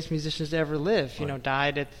the greatest musicians to ever live,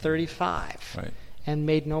 died at 35, and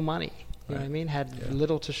made no money. You know what I mean? Had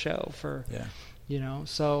little to show for,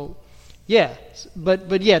 So,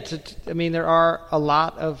 but yeah. I mean, there are a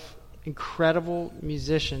lot of incredible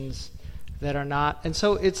musicians that are not, and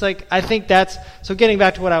so it's like, I think that's, so getting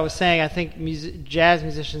back to what I was saying, I think jazz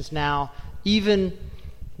musicians now, even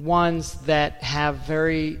ones that have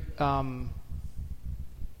very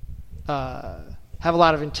have a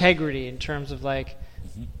lot of integrity in terms of like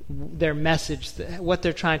their message, what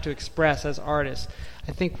they're trying to express as artists,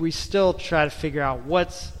 I think we still try to figure out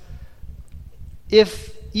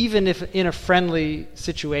even if in a friendly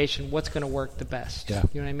situation, what's going to work the best. Yeah.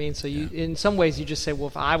 You know what I mean? So in some ways, you just say, well,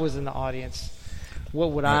 if I was in the audience,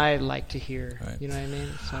 what would I like to hear? Right. You know what I mean?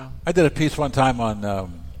 So I did a piece one time on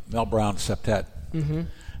Mel Brown's septet,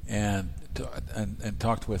 and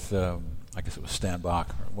talked with I guess it was Stan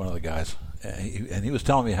Bach, one of the guys, and he was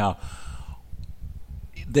telling me how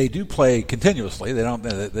they do play continuously. They don't.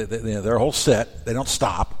 Their whole set, they don't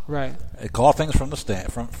stop. Right. They call things from the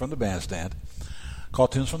stand, from the bandstand. Call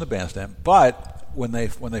tunes from the bandstand. But when they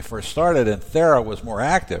first started and Thera was more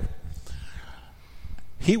active,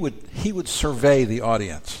 he would survey the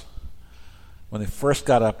audience when they first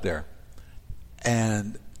got up there,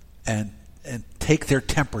 and take their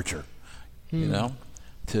temperature, to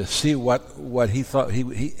see what he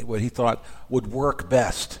thought would work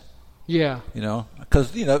best. Yeah.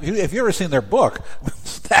 Because if you've ever seen their book,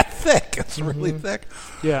 it's that thick. It's really thick.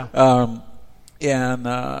 Yeah.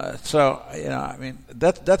 So I mean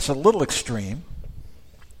that's a little extreme,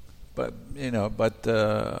 but I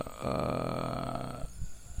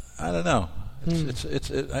don't know.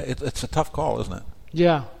 It's a tough call, isn't it?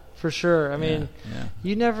 Yeah, for sure. I mean,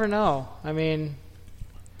 you never know. I mean,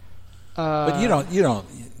 but you don't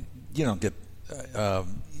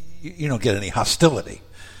get any hostility.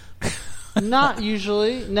 Not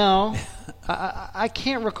usually. No, I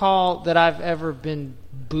can't recall that I've ever been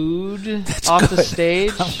booed off the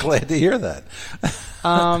stage. I'm glad to hear that.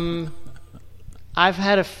 I've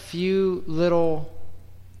had a few little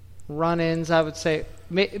run-ins, I would say.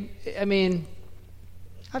 I mean,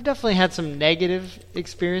 I've definitely had some negative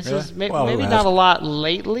experiences. Really? Maybe not a lot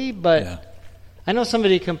lately, but I know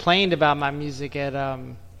somebody complained about my music at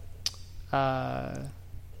a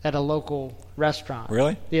local restaurant.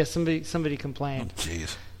 Really? Yeah, somebody complained. Oh,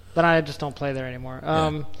 jeez. But I just don't play there anymore.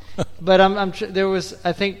 But there was,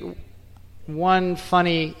 I think, one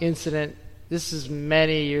funny incident. This is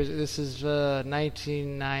many years. This is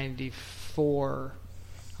 1994.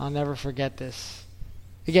 I'll never forget this.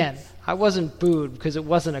 Again, I wasn't booed because it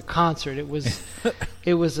wasn't a concert. It was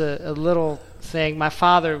a little thing. My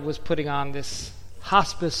father was putting on this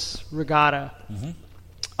hospice regatta,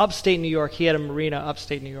 upstate New York. He had a marina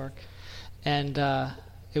upstate New York, and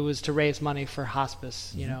it was to raise money for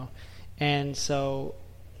hospice, you know. And so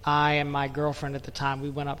I and my girlfriend at the time, we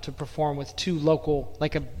went up to perform with two local,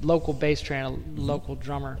 like a local bass player and a local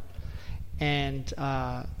drummer. And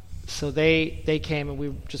so they came, and we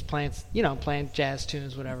were just playing, you know, playing jazz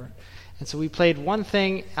tunes, whatever. And so we played one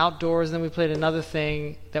thing outdoors, and then we played another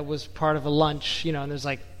thing that was part of a lunch, you know, and there's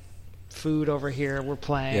like food over here we're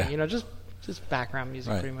playing, you know, just background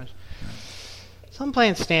music pretty much. So I'm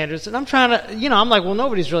playing standards, and I'm trying to, you know, I'm like, well,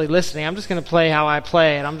 nobody's really listening. I'm just going to play how I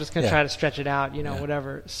play, and I'm just going to try to stretch it out, you know,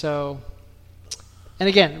 whatever. So, and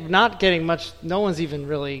again, not getting much, no one's even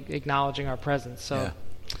really acknowledging our presence. So,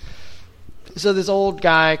 so this old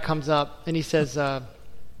guy comes up, and he says, I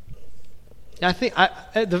think,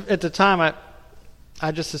 at the time,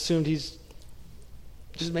 I just assumed he's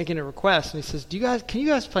just making a request, and he says, can you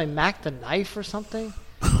guys play Mac the Knife or something?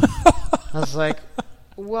 I was like,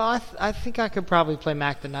 well, I think I could probably play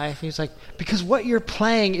Mac the Knife. And he's like, because what you're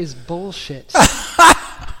playing is bullshit.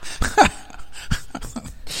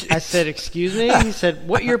 I said, excuse me? He said,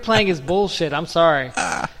 what you're playing is bullshit. I'm sorry.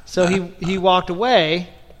 So he walked away,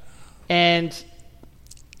 and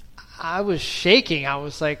I was shaking. I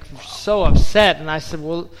was like so upset, and I said,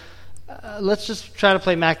 well, let's just try to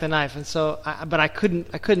play Mac the Knife. And so, but I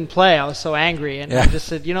couldn't play. I was so angry, and I just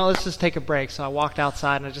said, you know, let's just take a break. So I walked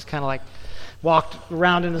outside, and I just kind of like walked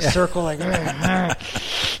around in a circle, like,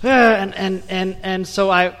 and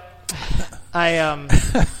so I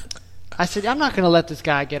said, I'm not going to let this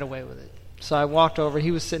guy get away with it. So I walked over.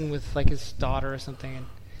 He was sitting with like his daughter or something, and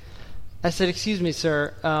I said, excuse me,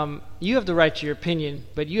 sir, you have the right to your opinion,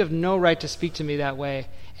 but you have no right to speak to me that way.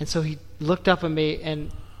 And so he looked up at me,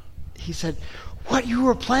 and he said, what you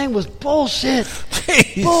were playing was bullshit.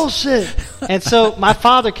 Jeez. Bullshit. And so my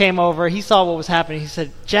father came over. He saw what was happening. He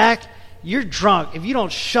said, Jack, you're drunk. If you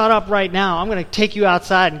don't shut up right now, I'm going to take you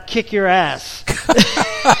outside and kick your ass.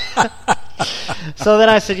 So then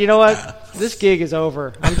I said, you know what? This gig is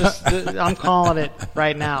over. I'm calling it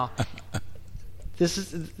right now. This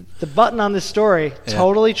is the button on this story.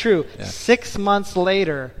 Totally true. 6 months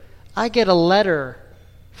later, I get a letter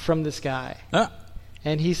from this guy.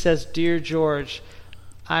 And he says, Dear George,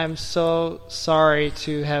 I'm so sorry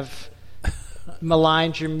to have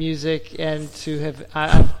maligned your music and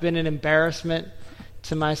I've been an embarrassment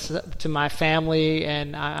to my family,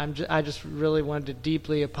 and I just really wanted to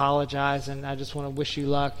deeply apologize, and I just want to wish you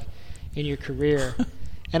luck in your career.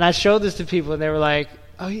 And I showed this to people, and they were like,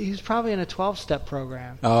 oh, he's probably in a 12-step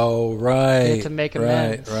program. Oh, right. To make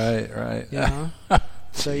amends. Right. You know?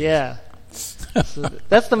 So, yeah. So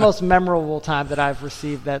that's the most memorable time that I've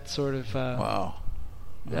received that sort of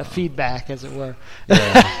feedback, as it were.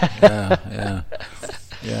 Yeah.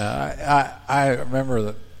 I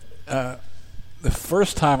remember that the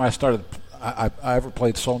first time I ever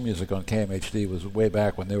played soul music on KMHD was way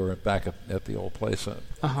back when they were back at the old place at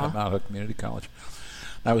Mount Hook Community College.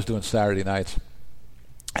 I was doing Saturday nights.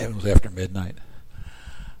 It was after midnight.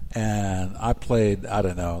 And I played, I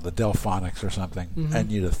don't know, the Delphonics or something,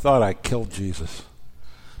 and you'd have thought I killed Jesus.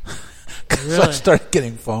 Because I started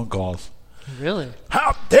getting phone calls. Really?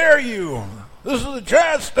 How dare you? This is a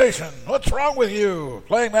jazz station. What's wrong with you?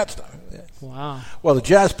 Playing that stuff. Wow. Well, the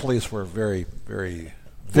Jazz Police were very, very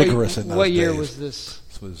vigorous in those days. What year was this?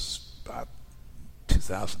 This was about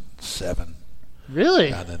 2007. Really?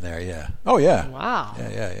 Down in there, yeah. Oh, yeah. Wow.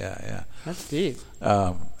 Yeah. That's deep.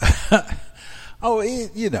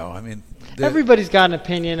 You know, I mean, everybody's got an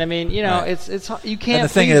opinion. I mean, you know, it's you can't. And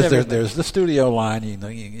the thing is, everybody. there's the studio line. You know,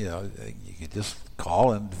 you can just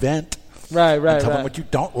call and vent. Right. Tell them what you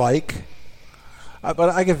don't like. But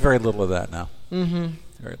I get very little of that now. Mm-hmm.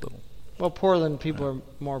 Very little. Well, Portland people are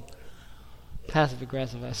more passive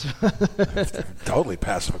aggressive, I suppose. Totally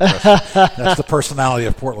passive aggressive. That's the personality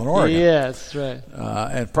of Portland, Oregon. Yeah, that's right.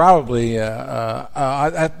 And probably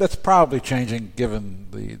that's probably changing given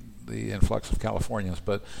the influx of Californians,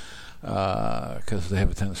 but because they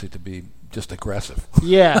have a tendency to be just aggressive.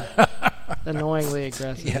 Yeah, annoyingly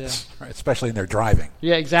aggressive. Yes, right, especially in their driving.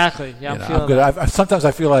 Yeah, exactly. Yeah, I'm feeling that. Sometimes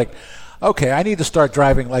I feel like, okay, I need to start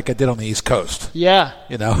driving like I did on the East Coast. Yeah,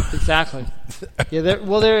 you know, exactly. Yeah,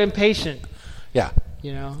 they're impatient. Yeah,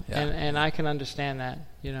 you know, and I can understand that.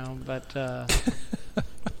 You know, but you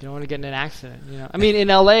don't want to get in an accident. You know, I mean, in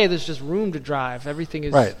LA, there's just room to drive. Everything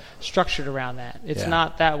is structured around that. It's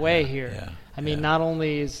not that way here. Yeah. I mean, not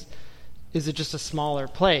only is it just a smaller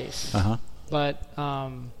place, but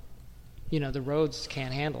you know, the roads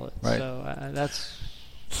can't handle it. Right. So that's.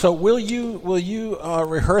 So will you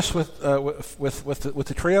rehearse with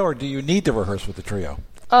the trio, or do you need to rehearse with the trio?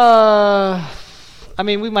 I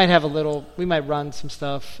mean, we might run some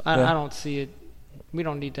stuff. I Yeah. don't see it. We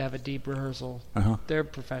don't need to have a deep rehearsal. They're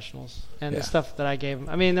professionals. And the stuff that I gave them,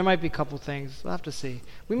 I mean, there might be a couple things. We'll have to see.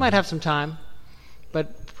 We might have some time, but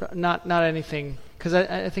not anything. Because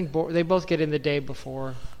I think they both get in the day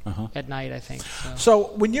before at night, I think.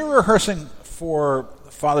 So when you're rehearsing for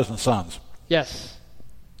Fathers and Sons, yes.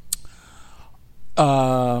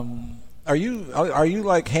 Are you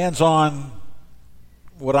like hands-on?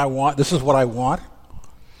 What I want. This is what I want.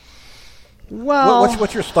 Well,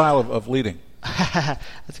 what's your style of leading?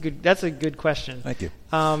 That's a good question. Thank you.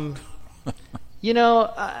 You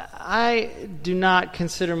know, I do not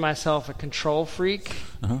consider myself a control freak.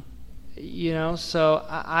 You know, so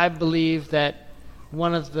I believe that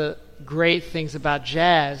one of the great things about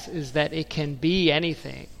jazz is that it can be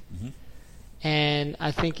anything. And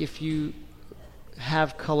I think if you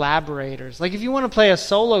have collaborators, like if you want to play a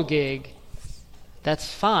solo gig,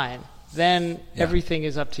 that's fine. Then everything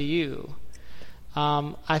is up to you.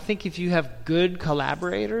 I think if you have good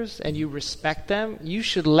collaborators and you respect them, you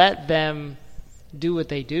should let them do what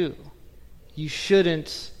they do. You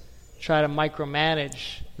shouldn't try to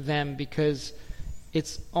micromanage them, because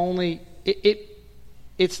it's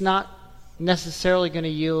not necessarily going to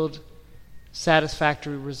yield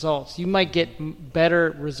satisfactory results. You might get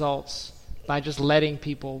better results by just letting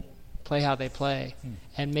people play how they play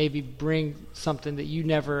and maybe bring something that you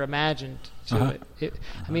never imagined to it.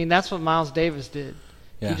 I mean, that's what Miles Davis did.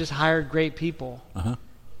 He just hired great people.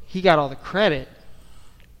 He got all the credit.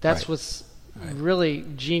 That's what's really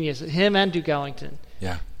genius. Him and Duke Ellington.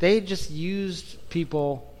 They just used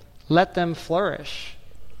people, let them flourish.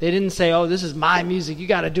 They didn't say, "Oh, this is my music. You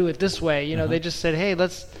got to do it this way." You know, they just said, "Hey,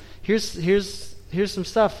 here's some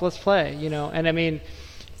stuff. Let's play." You know, and I mean,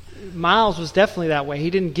 Miles was definitely that way. He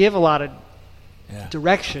didn't give a lot of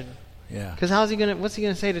direction. Because what's he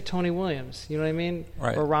gonna say to Tony Williams? You know what I mean?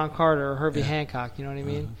 Right. Or Ron Carter or Herbie Hancock. You know what I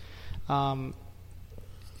mean?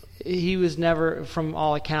 He was never, from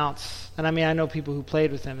all accounts, and I mean, I know people who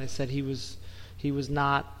played with him. They said he was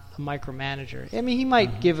not a micromanager. I mean, he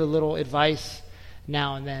might give a little advice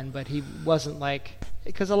now and then, but he wasn't like,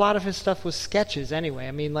 because a lot of his stuff was sketches anyway.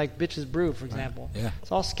 I mean, like Bitches Brew, for example.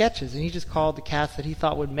 It's all sketches, and he just called the cast that he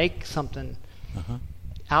thought would make something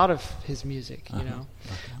out of his music, you know.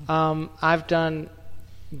 I've done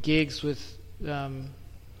gigs with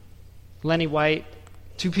Lenny White,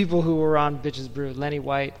 two people who were on Bitches Brew, Lenny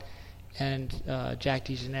White and Jack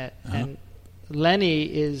DeJohnette. And Lenny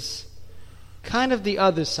is kind of the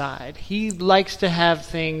other side. He likes to have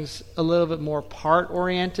things a little bit more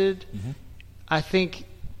part-oriented. I think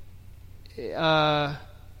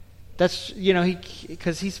that's, you know,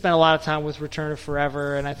 because he spent a lot of time with Return of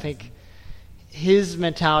Forever, and I think his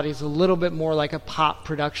mentality is a little bit more like a pop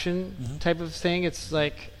production type of thing. It's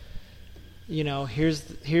like, you know, here's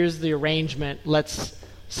the arrangement. Let's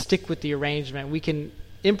stick with the arrangement. We can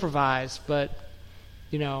improvise, but,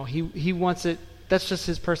 you know, he wants it. That's just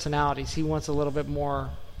his personalities. He wants a little bit more.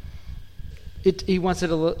 He wants it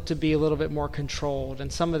to be a little bit more controlled,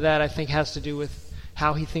 and some of that I think has to do with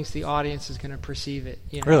how he thinks the audience is going to perceive it.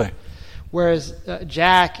 You know? Really? Whereas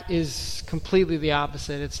Jack is completely the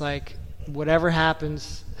opposite. It's like whatever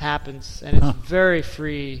happens, happens, and it's very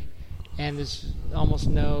free, and there's almost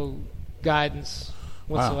no guidance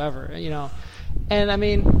whatsoever. You know, and I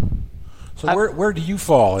mean, so where do you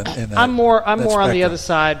fall in that? I'm more on spectrum? the other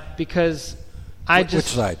side, because Which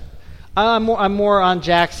side? I'm more on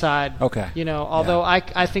Jack's side. Okay. You know, although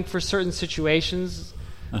I think for certain situations,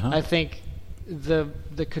 I think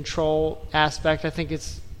the control aspect, I think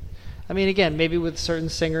it's, I mean, again, maybe with certain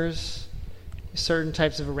singers, certain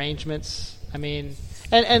types of arrangements. I mean,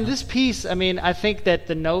 and this piece, I mean, I think that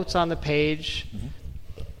the notes on the page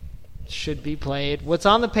should be played. What's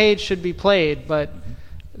on the page should be played, but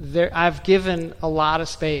I've given a lot of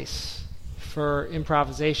space for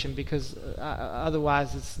improvisation, because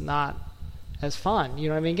otherwise it's not as fun. You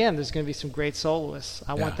know what I mean? Again, there's going to be some great soloists.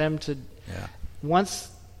 I want them to,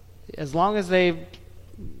 as long as they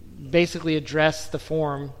basically address the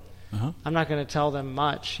form, I'm not going to tell them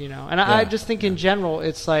much, you know. And I just think in general,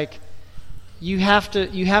 it's like you have to.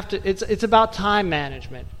 It's about time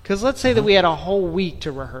management. Because let's say that we had a whole week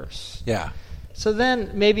to rehearse. So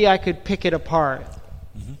then maybe I could pick it apart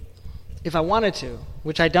if I wanted to,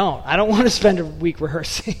 which I don't. I don't want to spend a week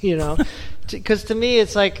rehearsing, you know. Because to me,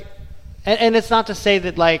 it's like, and it's not to say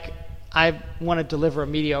that like I want to deliver a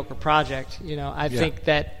mediocre project, you know. I think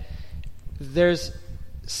that there's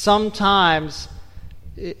sometimes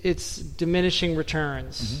it's diminishing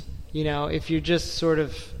returns. You know, if you're just sort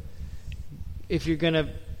of, if you're going to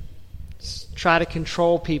try to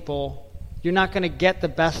control people, you're not going to get the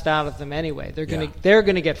best out of them anyway. They're Yeah.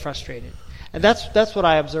 going to get frustrated. And that's what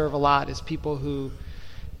I observe a lot is people who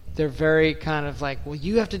they're very kind of like, well,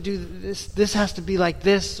 you have to do this. This has to be like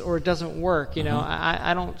this, or it doesn't work. You know,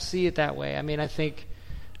 I don't see it that way. I mean, I think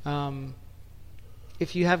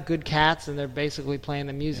if you have good cats and they're basically playing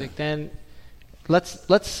the music, then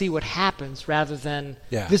let's see what happens rather than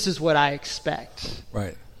this is what I expect.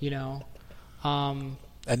 Right. You know. And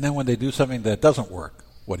then when they do something that doesn't work,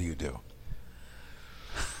 what do you do?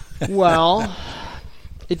 Well,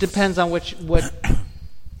 it depends on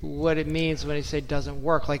what it means when you say doesn't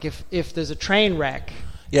work. Like if there's a train wreck,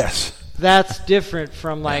 Yes. that's different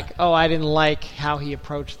from like, oh, I didn't like how he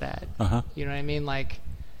approached that. Uh-huh. You know what I mean? Like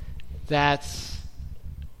that's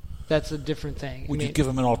a different thing. Would you give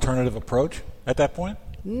them an alternative approach at that point?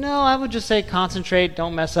 No, I would just say concentrate,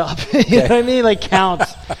 don't mess up. You know what I mean? Like count,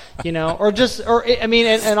 you know,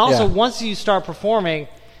 and also once you start performing,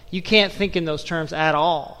 you can't think in those terms at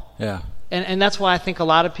all. Yeah. And that's why I think a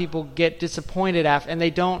lot of people get disappointed after, and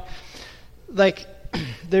they don't, like,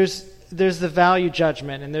 there's the value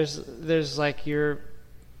judgment, and there's like your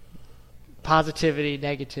positivity,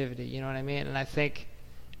 negativity, you know what I mean? And I think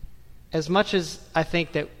as much as I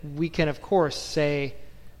think that we can, of course, say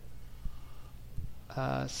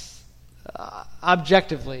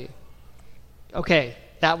objectively, okay,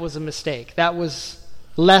 that was a mistake. That was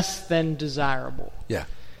less than desirable. Yeah.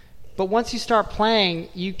 But once you start playing,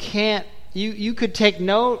 you can't. You could take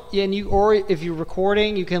note, or if you're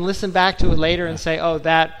recording, you can listen back to it later and say, "Oh,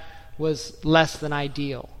 that was less than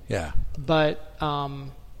ideal." Yeah. But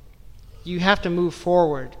you have to move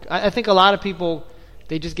forward. I think a lot of people,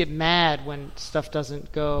 they just get mad when stuff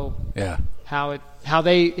doesn't go how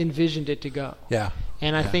they envisioned it to go. Yeah.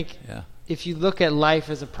 And I think if you look at life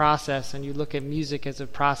as a process and you look at music as a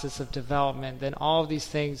process of development, then all of these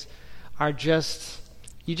things are just.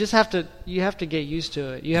 You just have to get used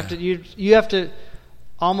to it. You have to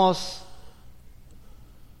almost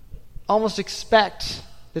expect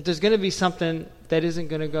that there's going to be something that isn't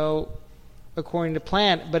going to go according to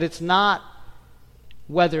plan, but it's not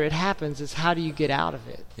whether it happens, it's how do you get out of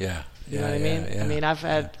it. Yeah. You know what I mean? Yeah. I mean, I've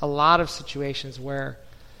had a lot of situations where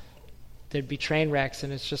there'd be train wrecks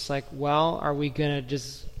and it's just like, well, are we going to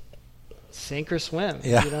just sink or swim?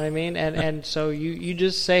 Yeah. You know what I mean? And so you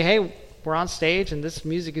just say, hey, we're on stage and this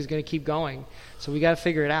music is going to keep going, so we got to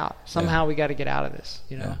figure it out somehow. We got to get out of this,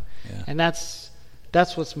 you know. And that's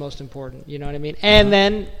what's most important, you know what I mean. And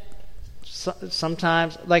then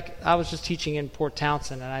sometimes, like I was just teaching in Port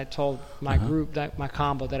Townsend, and I told my group, my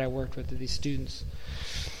combo that I worked with, these students,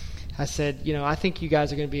 I said, you know, I think you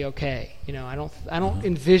guys are going to be okay. You know, I don't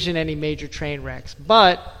envision any major train wrecks,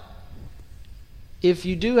 but if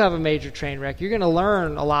you do have a major train wreck, you're going to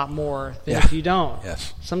learn a lot more than if you don't.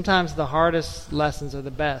 Yes. Sometimes the hardest lessons are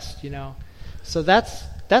the best, you know. So that's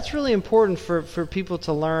really important for people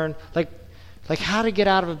to learn, like how to get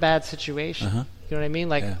out of a bad situation. You know what I mean?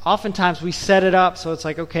 Like oftentimes we set it up so it's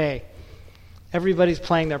like, okay, everybody's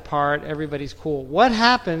playing their part, everybody's cool. What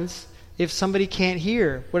happens if somebody can't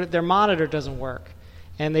hear? What if their monitor doesn't work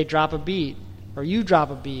and they drop a beat or you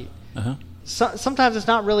drop a beat? Sometimes it's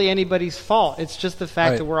not really anybody's fault. It's just the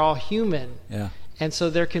fact that we're all human. Yeah. And so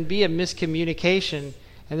there can be a miscommunication,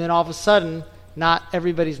 and then all of a sudden, not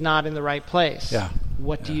everybody's not in the right place. Yeah.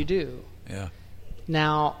 What do you do? Yeah.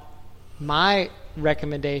 Now, my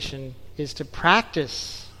recommendation is to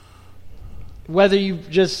practice. Whether you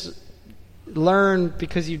just learn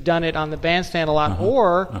because you've done it on the bandstand a lot,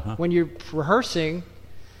 or when you're rehearsing,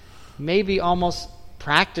 maybe almost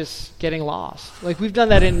practice getting lost. Like we've done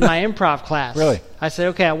that in my improv class. Really? I said,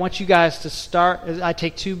 okay, I want you guys to start. I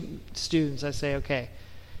take 2 students. I say, okay,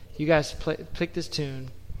 you guys pick this tune,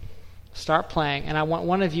 start playing, and I want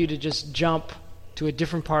one of you to just jump to a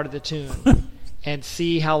different part of the tune and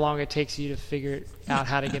see how long it takes you to figure out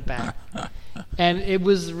how to get back. And it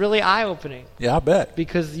was really eye-opening. Yeah, I bet.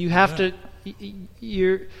 Because you have to,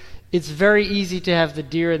 it's very easy to have the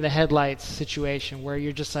deer in the headlights situation where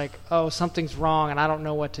you're just like, oh, something's wrong and I don't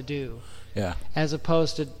know what to do. Yeah. As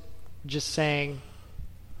opposed to just saying,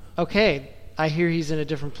 okay, I hear he's in a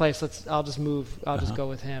different place. I'll just move. I'll just go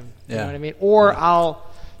with him. You know what I mean? Or I'll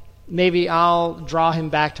draw him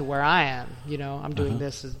back to where I am. You know, I'm doing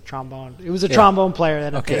this as a trombone. It was a trombone player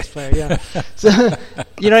and a bass player. Yeah. So,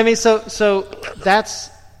 you know what I mean? So that's,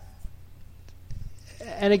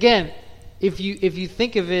 and again, if you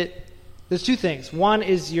think of it, there's 2 things. One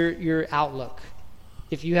is your outlook.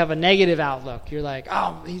 If you have a negative outlook, you're like,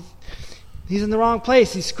 oh, he's in the wrong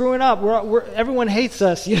place. He's screwing up. Everyone hates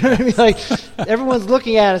us. You know what I mean? Like everyone's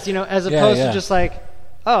looking at us. You know, as opposed to just like,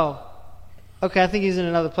 oh, okay, I think he's in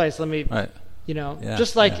another place. Let me, You know, Yeah,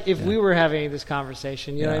 just like yeah, if yeah. we were having this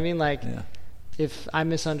conversation, you know what I mean? Like, yeah. if I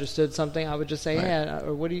misunderstood something, I would just say, Right. "Hey,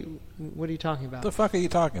 or what are you talking about?" The fuck are you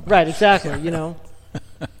talking about? Right, exactly. You know,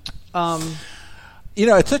 You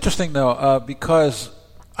know, it's interesting though because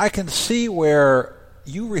I can see where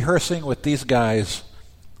you rehearsing with these guys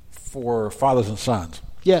for Fathers and Sons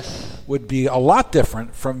yes, would be a lot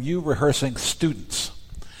different from you rehearsing students,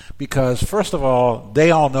 because first of all,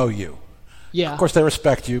 they all know you. yeah. Of course, they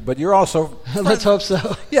respect you, but you're also Let's hope so.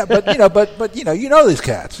 yeah, but you know these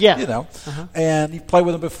cats. Yeah. You know, and you played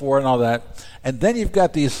with them before and all that, and then you've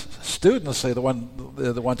got these students, say the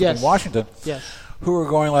ones Yes. in Washington, Yes. who are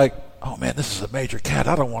going like, "Oh man, this is a major cat.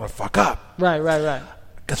 I don't want to fuck up." Right.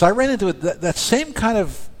 Because I ran into that same kind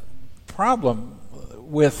of problem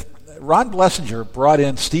with Ron Blessinger brought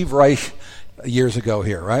in Steve Reich years ago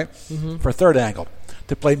here, right, for Third Angle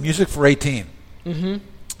to play music for 18.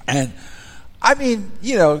 And I mean,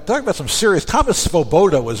 you know, talking about some serious. Thomas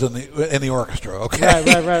Svoboda was in the orchestra, okay?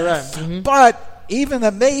 Right. Mhm. But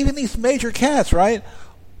even these major cats, right?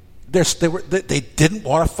 They didn't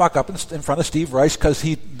want to fuck up in front of Steve Reich because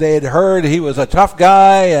they had heard he was a tough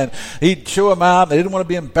guy and he'd chew them out. They didn't want to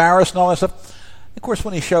be embarrassed and all that stuff. Of course,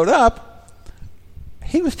 when he showed up,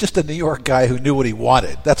 he was just a New York guy who knew what he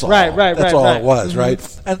wanted. That's all. Right, That's all right. it was, right?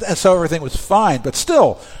 And so everything was fine. But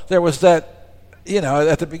still, there was that, you know,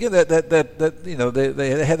 at the beginning that you know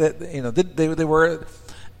they had that, you know, they were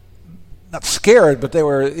not scared, but they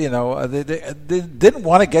were, you know, they didn't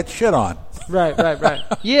want to get shit on. Right.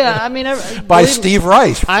 Yeah, I mean, By Steve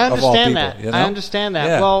Reich. I of all understand people, that. you know? I understand that.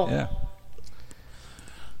 Yeah, Well, yeah.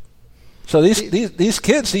 So these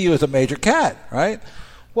kids see you as a major cat, right?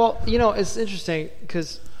 Well, you know, it's interesting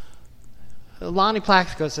because Lonnie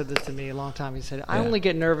Plaxico said this to me a long time. He said, "I Yeah. only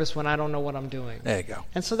get nervous when I don't know what I'm doing." There you go.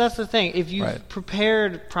 And so that's the thing. If you've Right.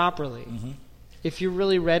 prepared properly, if you're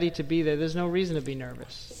really ready to be there, there's no reason to be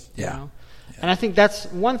nervous. Yeah. You know? And I think that's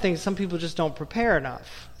one thing. Some people just don't prepare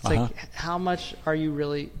enough. It's Uh-huh. like, how much are you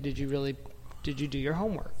really? Did you do your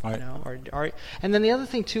homework? Right. You know, and then the other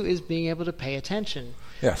thing too is being able to pay attention.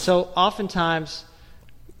 Yes. So oftentimes,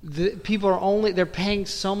 people they're paying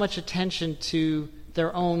so much attention to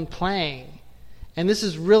their own playing, and this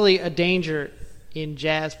is really a danger in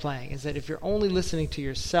jazz playing. Is that if you're only listening to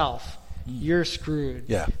yourself, you're screwed.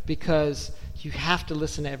 Yeah. Because you have to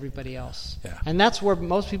listen to everybody else. Yeah. And that's where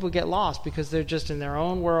most people get lost because they're just in their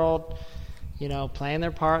own world, you know, playing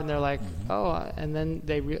their part, and they're like, and then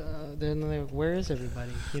then they're like, where is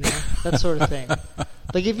everybody? You know, that sort of thing.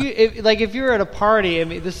 Like if you're at a party, I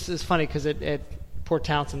mean, this is funny because at Port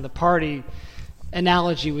Townsend, the party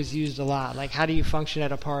analogy was used a lot. Like, how do you function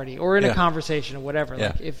at a party or in a conversation or whatever? Yeah.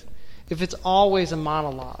 Like, if it's always a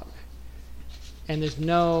monologue, and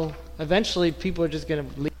eventually people are just going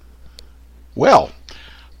to leave. Well,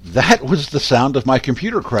 that was the sound of my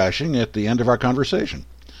computer crashing at the end of our conversation.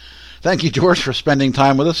 Thank you, George, for spending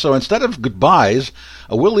time with us. So instead of goodbyes,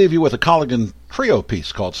 we'll leave you with a Colligan trio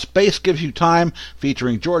piece called Space Gives You Time,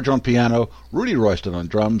 featuring George on piano, Rudy Royston on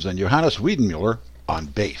drums, and Johannes Wiedenmuller on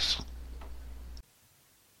bass.